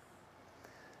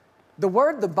 The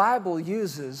word the Bible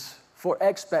uses for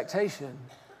expectation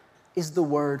is the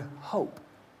word hope.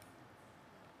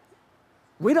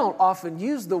 We don't often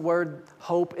use the word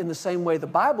hope in the same way the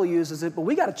Bible uses it, but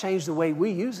we got to change the way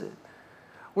we use it.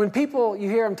 When you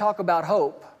hear them talk about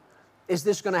hope, is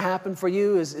this going to happen for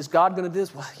you? Is God going to do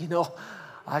this? Well,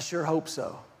 I sure hope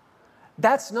so.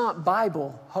 That's not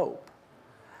Bible hope.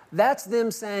 That's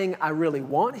them saying, I really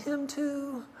want Him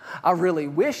to. I really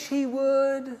wish He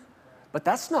would. But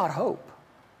that's not hope.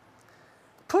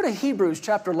 Put a Hebrews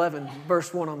chapter 11,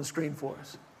 verse 1 on the screen for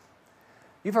us.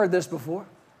 You've heard this before.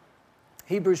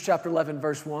 Hebrews chapter 11,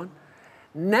 verse 1.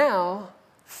 Now,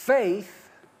 faith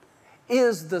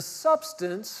is the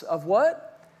substance of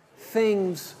what?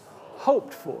 Things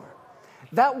hoped for.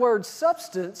 That word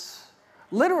substance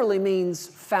literally means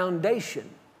foundation.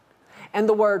 And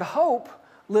the word hope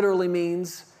literally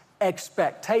means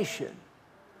expectation.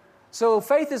 So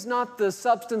faith is not the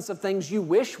substance of things you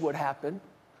wish would happen.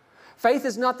 Faith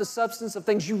is not the substance of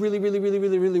things you really, really, really,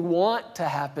 really, really want to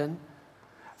happen.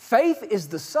 Faith is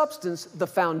the substance, the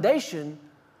foundation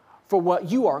for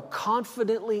what you are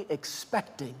confidently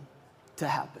expecting to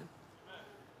happen.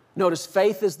 Notice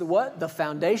faith is the what? The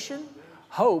foundation.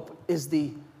 Hope is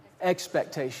the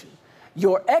expectation.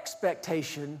 Your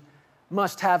expectation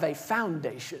must have a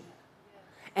foundation.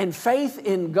 And faith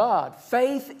in God,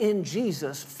 faith in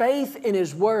Jesus, faith in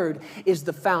His Word is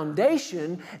the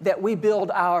foundation that we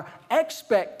build our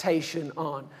expectation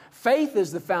on. Faith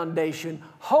is the foundation.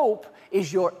 Hope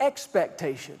is your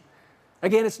expectation.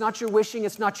 Again, it's not your wishing,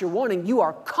 it's not your wanting. You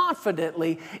are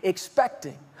confidently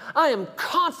expecting. I am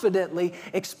confidently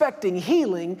expecting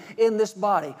healing in this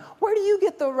body. Where do you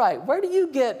get the right? Where do you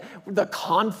get the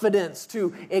confidence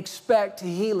to expect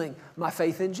healing? My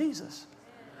faith in Jesus.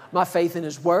 My faith in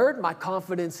His Word, my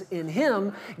confidence in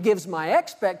Him gives my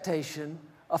expectation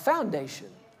a foundation.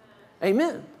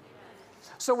 Amen.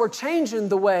 So we're changing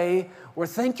the way we're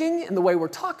thinking and the way we're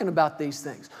talking about these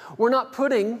things. We're not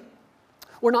putting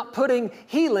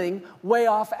healing way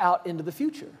off out into the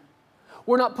future.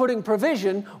 We're not putting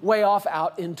provision way off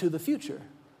out into the future.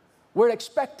 We're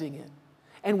expecting it.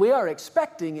 And we are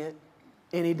expecting it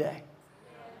any day.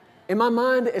 In my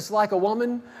mind, it's like a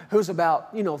woman who's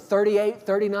about, 38,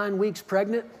 39 weeks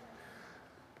pregnant.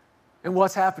 And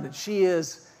what's happening? She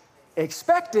is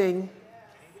expecting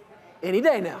any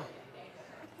day now.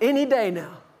 Any day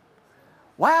now.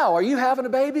 Wow, are you having a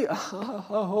baby? I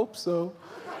hope so.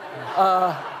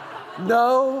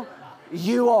 No,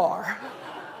 you are.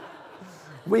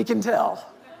 We can tell.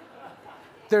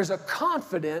 There's a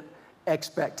confident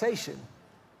expectation.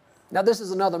 Now, this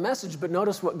is another message, but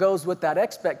notice what goes with that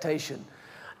expectation.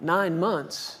 9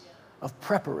 months of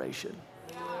preparation.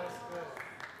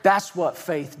 That's what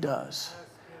faith does.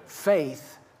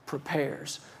 Faith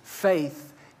prepares.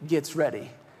 Faith gets ready.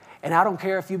 And I don't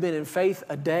care if you've been in faith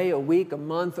a day, a week, a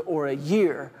month, or a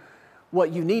year.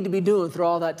 What you need to be doing through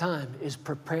all that time is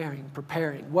preparing.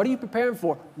 What are you preparing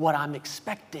for? What I'm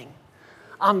expecting.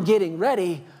 I'm getting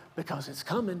ready because it's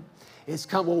coming. It's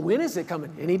coming. Well, when is it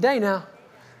coming? Any day now.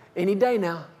 Any day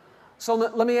now. So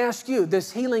let me ask you,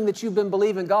 this healing that you've been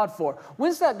believing God for,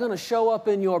 when's that going to show up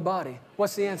in your body?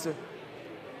 What's the answer?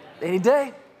 Any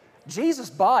day.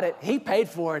 Jesus bought it. He paid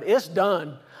for it. It's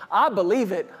done. I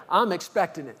believe it. I'm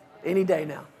expecting it. Any day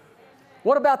now.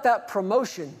 What about that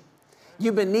promotion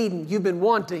you've been needing, you've been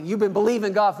wanting, you've been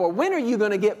believing God for? When are you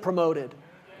going to get promoted?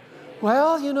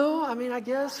 Well, I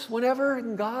guess whenever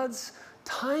in God's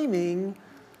timing.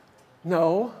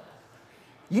 No.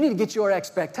 You need to get your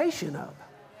expectation up.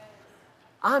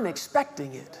 I'm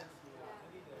expecting it.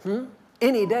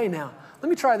 Any day now. Let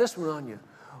me try this one on you.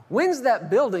 When's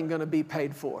that building going to be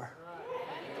paid for?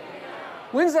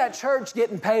 When's that church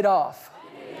getting paid off?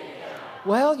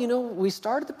 Well, we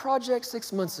started the project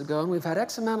 6 months ago, and we've had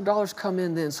X amount of dollars come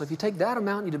in then. So if you take that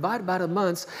amount and you divide it by the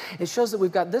months, it shows that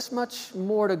we've got this much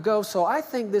more to go. So I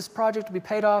think this project will be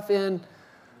paid off in,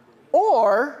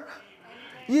 or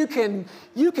you can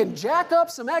jack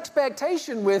up some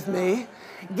expectation with me,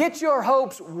 get your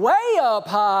hopes way up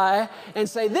high, and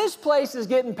say this place is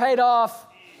getting paid off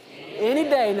any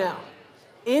day now.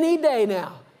 Any day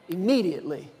now.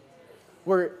 Immediately,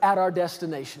 we're at our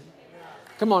destination.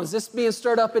 Come on, is this being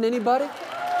stirred up in anybody?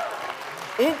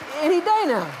 Any day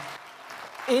now.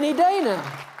 Any day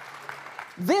now.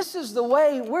 This is the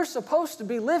way we're supposed to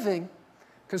be living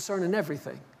concerning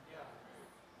everything.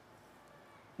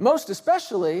 Most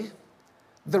especially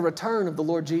the return of the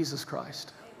Lord Jesus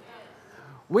Christ.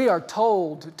 We are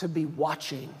told to be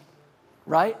watching,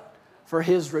 right, for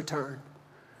His return.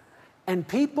 And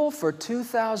people for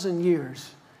 2,000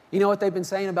 years, you know what they've been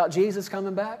saying about Jesus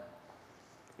coming back?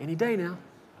 Any day now.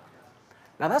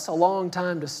 Now that's a long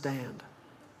time to stand.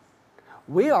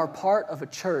 We are part of a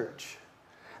church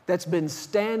that's been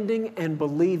standing and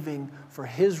believing for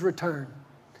His return.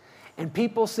 And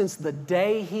people since the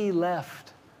day He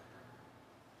left,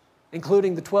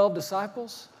 including the 12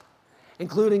 disciples,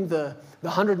 including the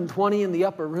 120 in the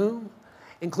upper room,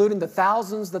 including the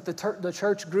thousands that the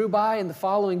church grew by in the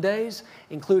following days,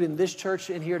 including this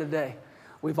church in here today.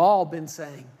 We've all been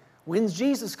saying, when's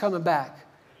Jesus coming back?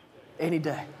 Any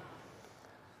day.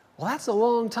 Well, that's a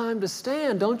long time to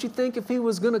stand. Don't you think if He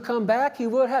was going to come back, He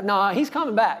would have? No, He's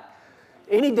coming back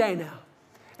any day now.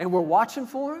 And we're watching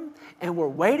for Him, and we're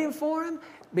waiting for Him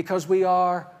because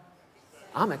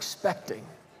I'm expecting.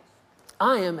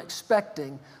 I am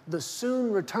expecting the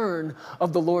soon return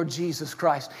of the Lord Jesus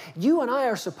Christ. You and I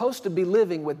are supposed to be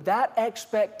living with that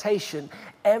expectation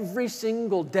every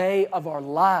single day of our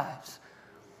lives.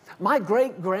 My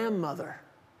great-grandmother,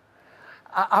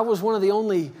 I was one of the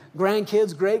only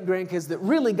great-grandkids that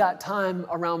really got time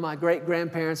around my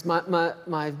great-grandparents.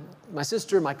 My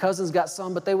sister, my cousins got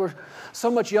some, but they were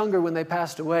so much younger when they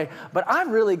passed away. But I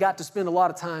really got to spend a lot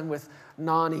of time with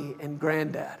Nani and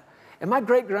Granddad. And my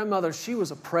great-grandmother, she was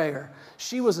a prayer.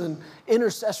 She was an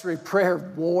intercessory prayer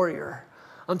warrior.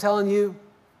 I'm telling you,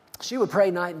 she would pray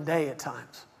night and day at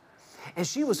times. And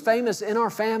she was famous in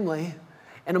our family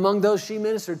and among those she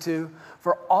ministered to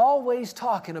for always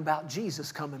talking about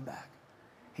Jesus coming back.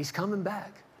 He's coming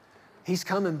back. He's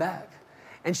coming back.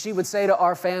 And she would say to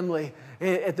our family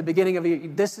at the beginning of the year,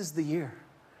 this is the year.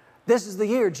 This is the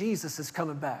year Jesus is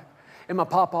coming back. And my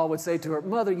papa would say to her,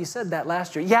 Mother, you said that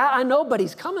last year. Yeah, I know, but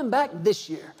He's coming back this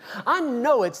year. I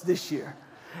know it's this year.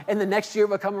 And the next year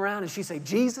would come around and she'd say,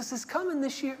 Jesus is coming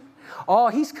this year. Oh,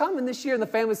 He's coming this year. And the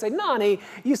family would say, Nani,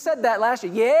 you said that last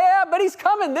year. Yeah, but He's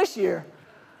coming this year.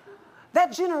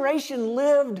 That generation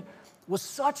lived with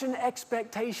such an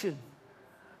expectation.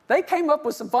 They came up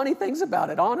with some funny things about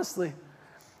it, honestly.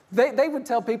 They would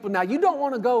tell people, now, you don't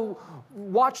want to go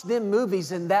watch them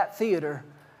movies in that theater.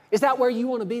 Is that where you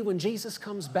want to be when Jesus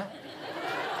comes back?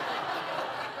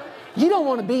 You don't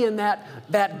want to be in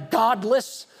that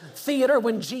godless theater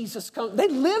when Jesus comes. They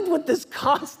lived with this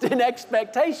constant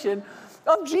expectation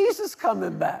of Jesus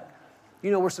coming back.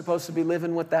 You know, we're supposed to be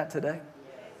living with that today.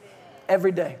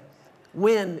 Every day.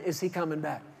 When is He coming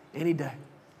back? Any day.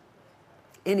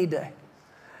 Any day.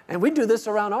 And we do this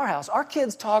around our house. Our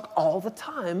kids talk all the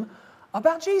time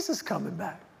about Jesus coming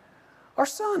back. Our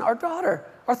son, our daughter,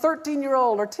 our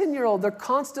 13-year-old, our 10-year-old, they're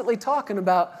constantly talking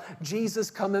about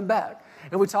Jesus coming back.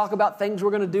 And we talk about things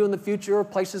we're going to do in the future, or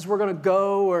places we're going to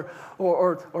go,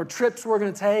 or trips we're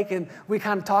going to take, and we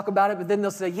kind of talk about it, but then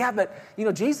they'll say, yeah, but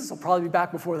Jesus will probably be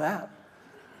back before that.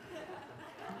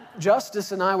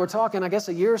 Justice and I were talking, I guess,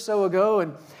 a year or so ago,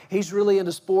 and he's really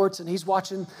into sports, and he's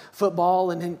watching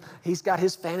football, and he's got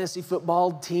his fantasy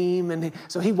football team, and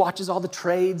so he watches all the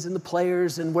trades and the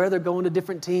players and where they're going to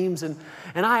different teams. And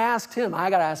I asked him, I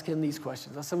got to ask him these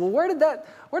questions. I said, well, where did that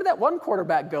one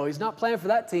quarterback go? He's not playing for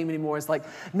that team anymore. It's like,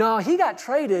 no, he got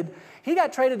traded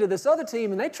to this other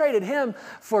team, and they traded him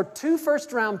for 2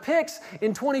 first-round picks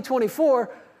in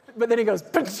 2024. But then he goes,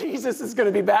 but Jesus is going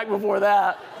to be back before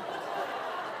that.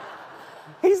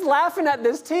 He's laughing at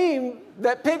this team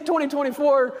that picked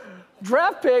 2024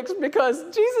 draft picks because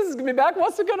Jesus is going to be back.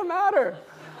 What's it going to matter?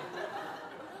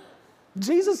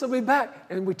 Jesus will be back.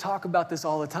 And we talk about this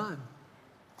all the time.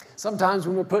 Sometimes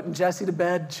when we're putting Jessie to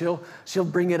bed, she'll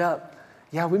bring it up.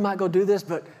 Yeah, we might go do this,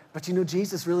 but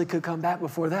Jesus really could come back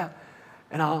before that.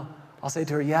 And I'll say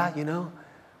to her, yeah,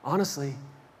 honestly,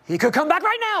 he could come back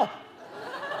right now.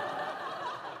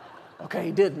 Okay,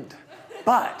 he didn't.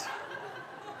 But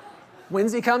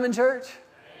when's he coming, church?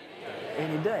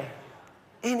 Any day.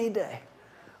 Any day.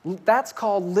 That's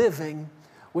called living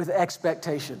with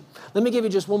expectation. Let me give you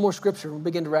just one more scripture. We'll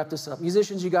begin to wrap this up.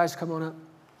 Musicians, you guys come on up.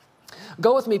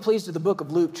 Go with me, please, to the book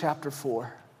of Luke, chapter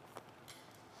 4.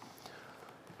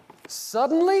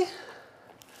 Suddenly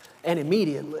and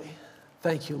immediately.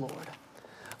 Thank you, Lord.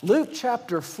 Luke,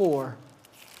 chapter 4.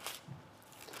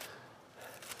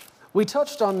 We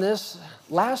touched on this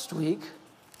last week,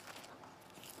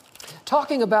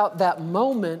 talking about that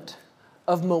moment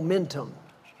of momentum,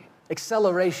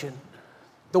 acceleration.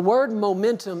 The word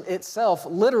momentum itself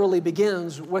literally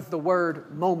begins with the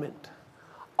word moment.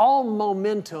 All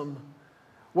momentum,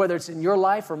 whether it's in your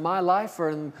life or my life or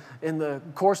in the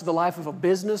course of the life of a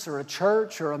business or a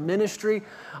church or a ministry,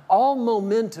 all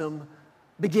momentum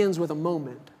begins with a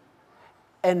moment.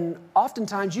 And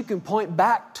oftentimes you can point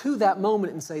back to that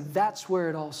moment and say, that's where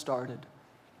it all started.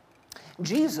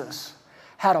 Jesus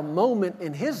had a moment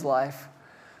in his life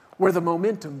where the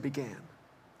momentum began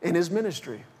in his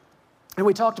ministry. And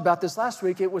we talked about this last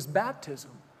week. It was baptism.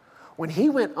 When he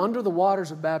went under the waters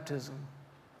of baptism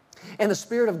and the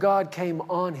Spirit of God came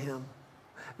on him,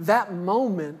 that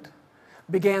moment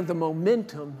began the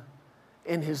momentum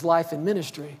in his life and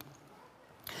ministry.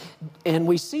 And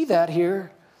we see that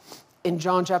here in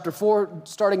John chapter 4,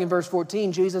 starting in verse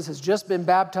 14. Jesus has just been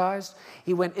baptized.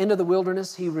 He went into the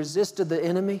wilderness. He resisted the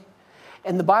enemy.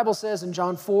 And the Bible says in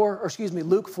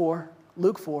Luke 4,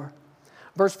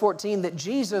 verse 14, that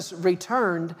Jesus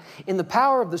returned in the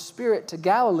power of the Spirit to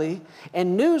Galilee,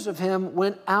 and news of him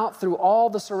went out through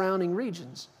all the surrounding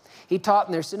regions. He taught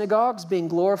in their synagogues, being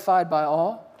glorified by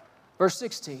all. Verse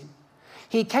 16,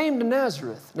 he came to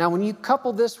Nazareth. Now, when you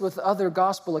couple this with other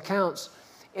gospel accounts,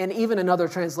 and even in other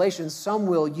translations, some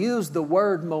will use the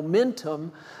word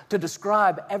momentum to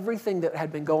describe everything that had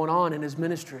been going on in his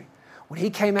ministry. When he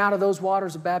came out of those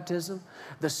waters of baptism,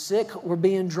 the sick were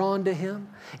being drawn to him,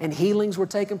 and healings were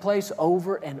taking place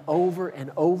over and over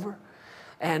and over.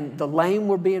 And the lame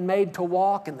were being made to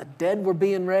walk, and the dead were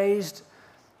being raised.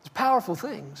 It's powerful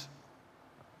things.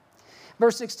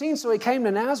 Verse 16, so he came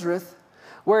to Nazareth,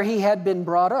 where he had been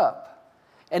brought up.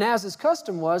 And as his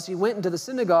custom was, he went into the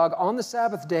synagogue on the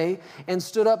Sabbath day and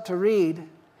stood up to read.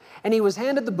 And he was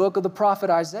handed the book of the prophet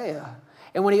Isaiah.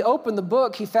 And when he opened the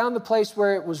book, he found the place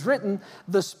where it was written,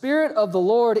 the Spirit of the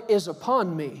Lord is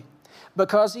upon me,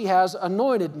 because he has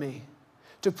anointed me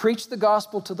to preach the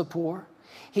gospel to the poor.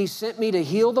 He sent me to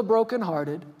heal the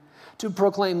brokenhearted, to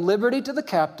proclaim liberty to the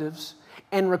captives,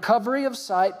 and recovery of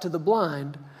sight to the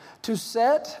blind, to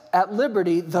set at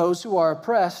liberty those who are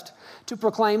oppressed, to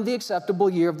proclaim the acceptable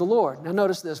year of the Lord. Now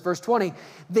notice this, verse 20,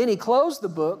 then he closed the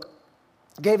book,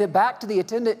 gave it back to the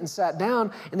attendant and sat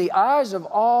down, and the eyes of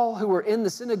all who were in the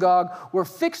synagogue were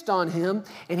fixed on him,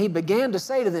 and he began to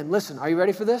say to them, listen, are you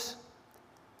ready for this?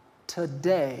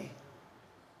 Today.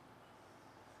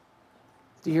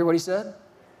 Do you hear what he said?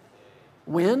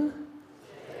 When?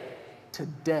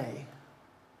 Today.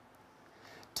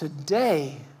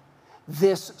 Today,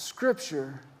 this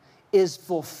scripture is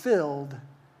fulfilled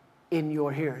in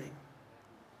your hearing.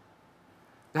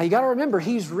 Now you got to remember,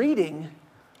 he's reading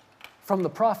from the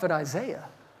prophet Isaiah,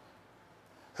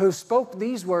 who spoke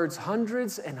these words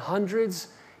hundreds and hundreds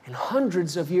and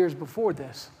hundreds of years before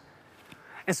this.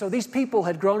 And so these people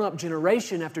had grown up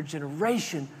generation after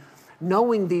generation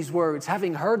knowing these words,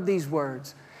 having heard these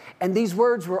words. And these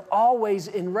words were always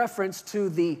in reference to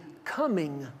the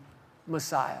coming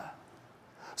Messiah.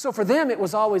 So for them, it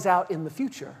was always out in the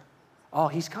future. Oh,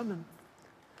 he's coming.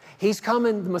 He's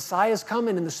coming. The Messiah's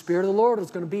coming, and the Spirit of the Lord is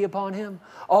going to be upon him.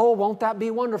 Oh, won't that be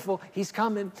wonderful? He's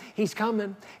coming. He's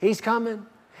coming. He's coming.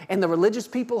 And the religious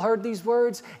people heard these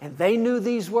words, and they knew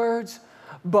these words.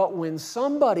 But when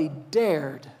somebody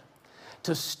dared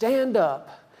to stand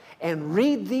up and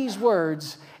read these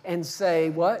words and say,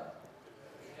 what?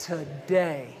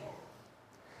 Today.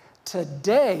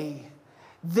 Today,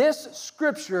 this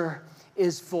scripture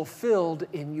is fulfilled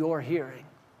in your hearing.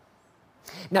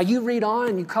 Now you read on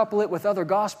and you couple it with other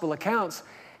gospel accounts,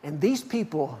 and these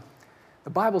people, the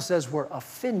Bible says, were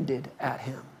offended at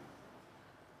him.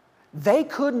 They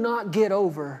could not get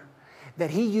over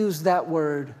that he used that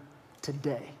word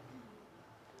today.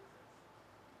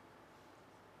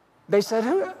 They said,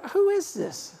 who is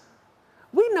this?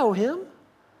 We know him.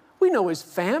 We know his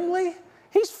family.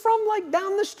 He's from like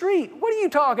down the street. What are you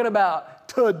talking about?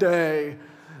 Today,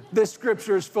 this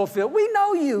scripture is fulfilled. We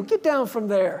know you. Get down from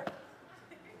there.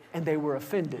 And they were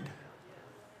offended.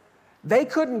 They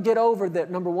couldn't get over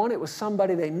that, number one, it was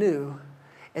somebody they knew,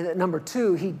 and that number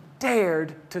two, he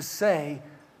dared to say,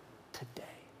 today.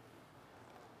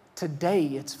 Today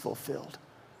it's fulfilled.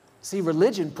 See,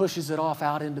 religion pushes it off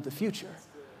out into the future.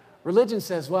 Religion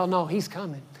says, well, no, he's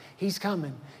coming. He's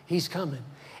coming. He's coming.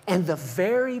 And the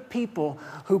very people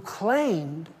who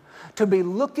claimed to be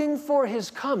looking for his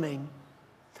coming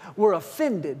were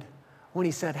offended when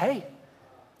he said, hey,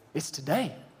 it's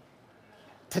today.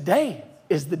 Today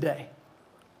is the day.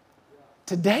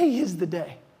 Today is the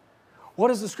day. What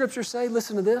does the scripture say?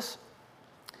 Listen to this.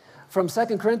 From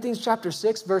 2 Corinthians chapter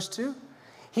 6, verse 2.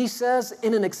 He says,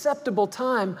 in an acceptable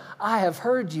time I have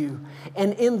heard you,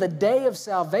 and in the day of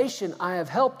salvation I have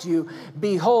helped you.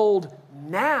 Behold,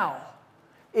 now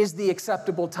is the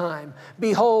acceptable time.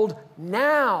 Behold,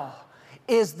 now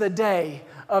is the day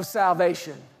of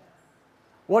salvation.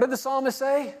 What did the psalmist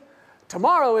say?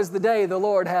 Tomorrow is the day the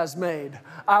Lord has made.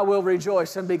 I will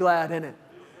rejoice and be glad in it.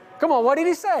 Come on, what did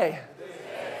he say?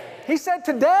 He said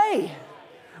today.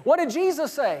 What did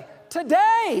Jesus say?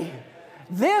 Today.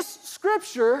 This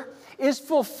scripture is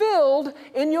fulfilled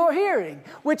in your hearing,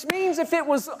 which means if it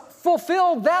was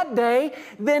fulfilled that day,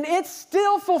 then it's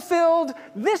still fulfilled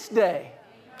this day.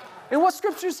 And what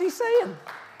scripture is he saying?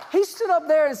 He stood up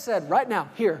there and said, right now,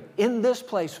 here, in this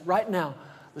place, right now,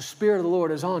 the Spirit of the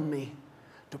Lord is on me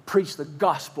to preach the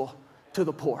gospel to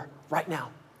the poor, right now.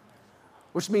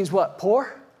 Which means what?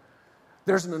 Poor?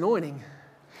 There's an anointing,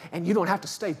 and you don't have to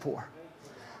stay poor.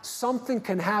 Something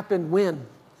can happen when?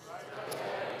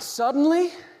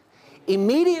 Suddenly,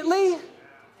 immediately,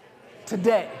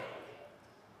 today.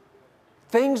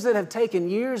 Things that have taken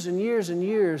years and years and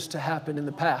years to happen in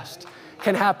the past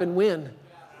can happen when?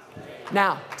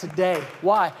 Now, today.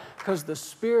 Why? Because the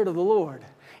Spirit of the Lord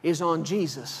is on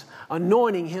Jesus,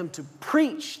 anointing him to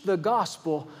preach the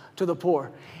gospel to the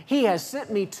poor. He has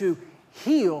sent me to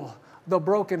heal the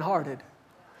brokenhearted.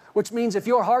 Which means if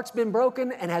your heart's been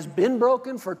broken and has been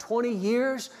broken for 20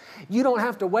 years, you don't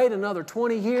have to wait another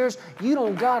 20 years. You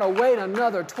don't got to wait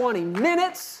another 20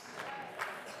 minutes.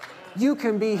 You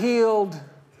can be healed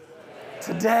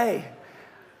today.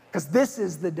 Because this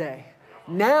is the day.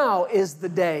 Now is the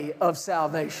day of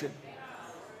salvation.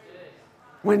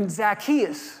 When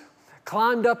Zacchaeus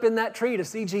climbed up in that tree to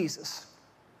see Jesus,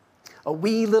 a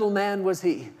wee little man was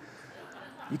he.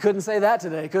 You couldn't say that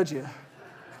today, could you?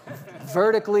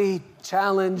 Vertically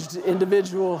challenged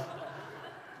individual.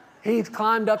 He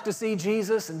climbed up to see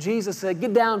Jesus, and Jesus said,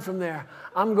 get down from there.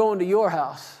 I'm going to your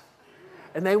house.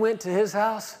 And they went to his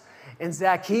house, and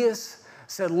Zacchaeus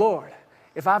said, Lord,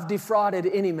 if I've defrauded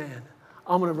any man,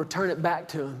 I'm going to return it back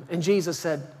to him. And Jesus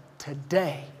said,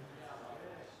 today,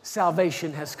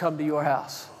 salvation has come to your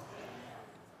house.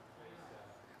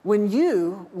 When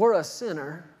you were a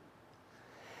sinner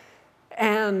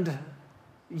and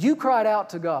you cried out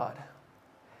to God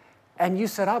and you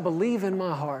said, I believe in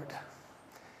my heart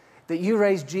that you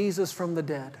raised Jesus from the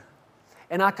dead,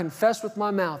 and I confess with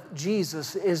my mouth,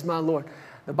 Jesus is my Lord.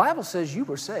 The Bible says you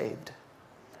were saved.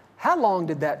 How long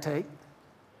did that take?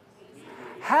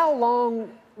 How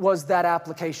long was that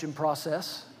application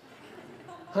process?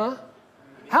 Huh?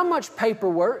 How much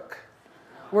paperwork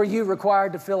were you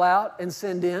required to fill out and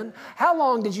send in? How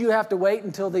long did you have to wait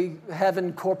until the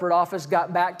heaven corporate office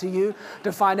got back to you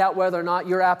to find out whether or not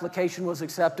your application was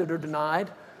accepted or denied?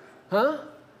 Huh?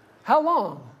 How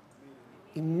long?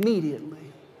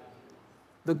 Immediately.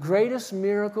 The greatest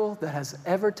miracle that has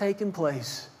ever taken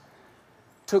place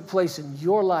took place in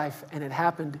your life, and it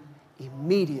happened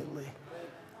immediately.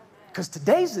 Because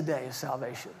today's the day of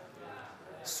salvation.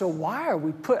 So why are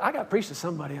we I got to preach to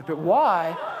somebody up here.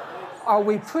 Why are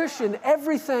we pushing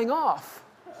everything off?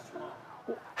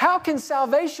 How can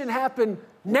salvation happen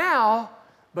now,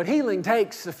 but healing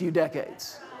takes a few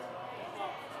decades?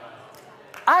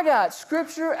 I got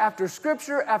scripture after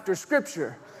scripture after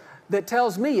scripture that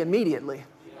tells me immediately,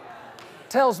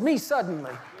 tells me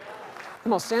suddenly.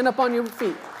 Come on, stand up on your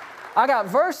feet. I got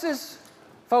verses.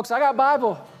 Folks, I got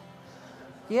Bible.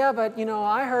 Yeah, but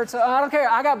I heard so. I don't care.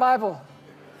 I got Bible.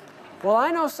 Well,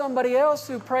 I know somebody else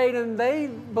who prayed and they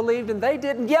believed and they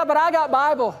didn't. Yeah, but I got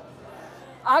Bible.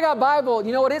 I got Bible.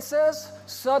 You know what it says?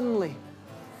 Suddenly.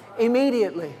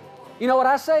 Immediately. You know what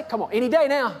I say? Come on, any day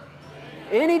now.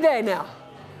 Any day now.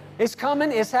 It's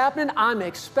coming. It's happening. I'm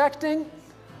expecting.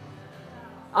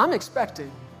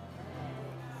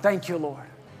 Thank you, Lord.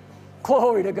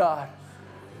 Glory to God.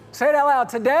 Say it out loud.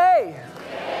 Today,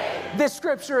 this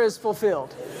scripture is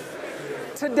fulfilled.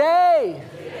 Today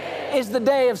is the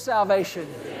day of salvation.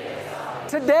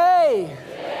 Today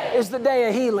is the day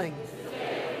of healing.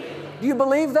 Do you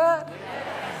believe that?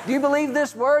 Do you believe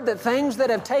this word, that things that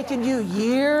have taken you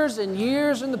years and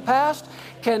years in the past,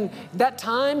 that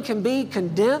time can be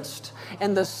condensed,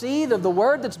 and the seed of the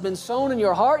word that's been sown in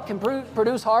your heart can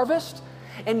produce harvest?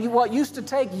 And what used to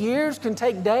take years can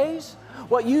take days?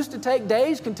 What used to take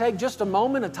days can take just a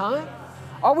moment of time?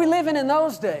 Are we living in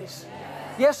those days?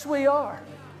 Yes, we are.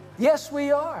 Yes,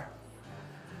 we are.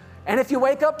 And if you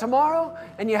wake up tomorrow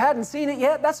and you hadn't seen it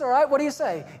yet, that's all right. What do you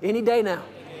say? Any day now.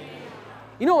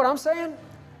 You know what I'm saying?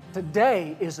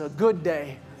 Today is a good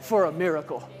day for a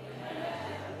miracle.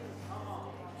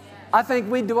 I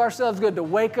think we do ourselves good to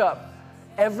wake up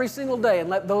every single day and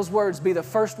let those words be the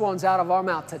first ones out of our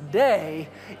mouth. Today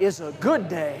is a good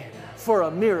day for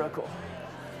a miracle.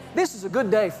 This is a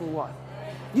good day for what?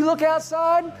 You look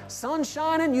outside, sun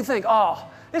shining, you think, oh,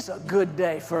 this is a good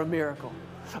day for a miracle.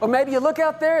 Or maybe you look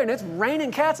out there and it's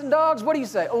raining cats and dogs. What do you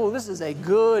say? Oh, this is a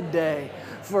good day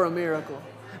for a miracle.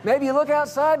 Maybe you look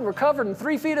outside and we're covered in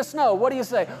 3 feet of snow. What do you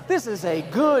say? This is a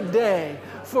good day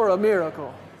for a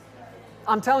miracle.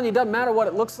 I'm telling you, it doesn't matter what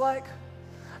it looks like.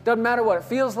 Doesn't matter what it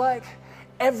feels like.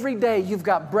 Every day you've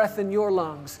got breath in your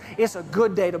lungs. It's a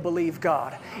good day to believe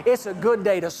God. It's a good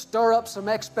day to stir up some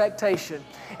expectation.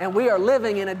 And we are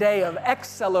living in a day of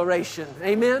acceleration.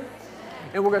 Amen?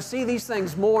 And we're going to see these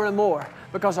things more and more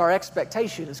because our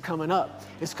expectation is coming up.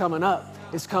 It's coming up.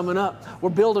 It's coming up. We're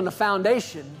building a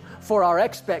foundation for our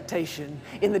expectation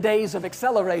in the days of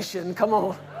acceleration. Come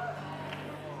on.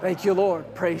 Thank you,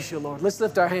 Lord. Praise you, Lord. Let's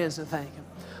lift our hands and thank Him.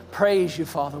 Praise you,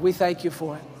 Father. We thank you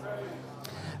for it.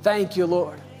 Thank you,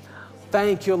 Lord.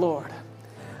 Thank you, Lord.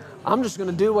 I'm just going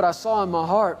to do what I saw in my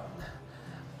heart.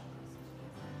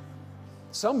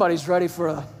 Somebody's ready for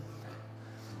a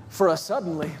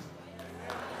suddenly.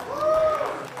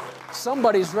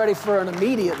 Somebody's ready for an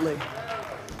immediately.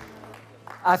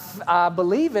 I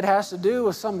believe it has to do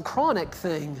with some chronic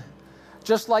thing.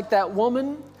 Just like that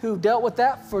woman who dealt with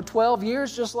that for 12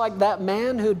 years, just like that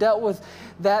man who dealt with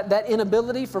that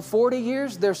inability for 40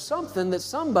 years, there's something that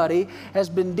somebody has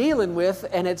been dealing with,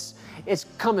 and it's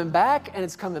coming back, and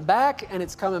it's coming back, and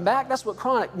it's coming back. That's what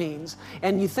chronic means.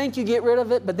 And you think you get rid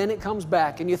of it, but then it comes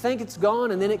back. And you think it's gone,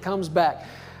 and then it comes back.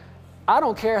 I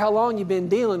don't care how long you've been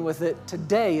dealing with it.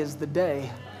 Today is the day.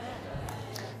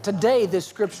 Today, this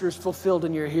scripture is fulfilled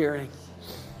in your hearing.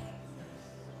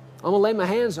 I'm going to lay my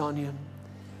hands on you.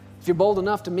 If you're bold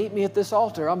enough to meet me at this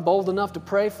altar, I'm bold enough to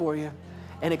pray for you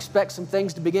and expect some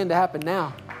things to begin to happen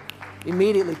now.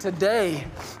 Immediately, today,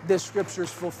 this scripture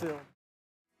is fulfilled.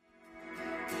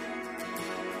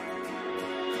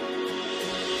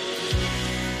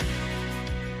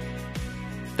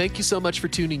 Thank you so much for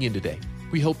tuning in today.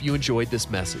 We hope you enjoyed this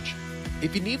message.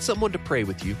 If you need someone to pray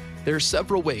with you, there are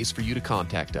several ways for you to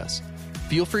contact us.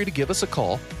 Feel free to give us a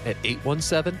call at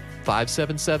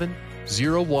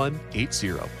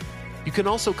 817-577-0180. You can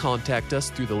also contact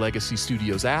us through the Legacy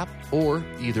Studios app or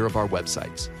either of our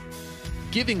websites.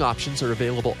 Giving options are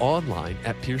available online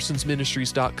at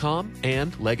pearsonsministries.com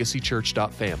and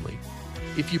legacychurch.family.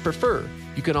 If you prefer,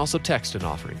 you can also text an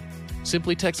offering.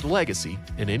 Simply text Legacy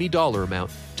and any dollar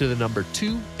amount to the number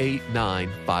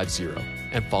 28950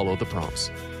 and follow the prompts.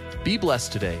 Be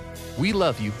blessed today. We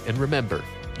love you, and remember,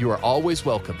 you are always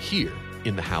welcome here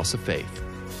in the House of Faith.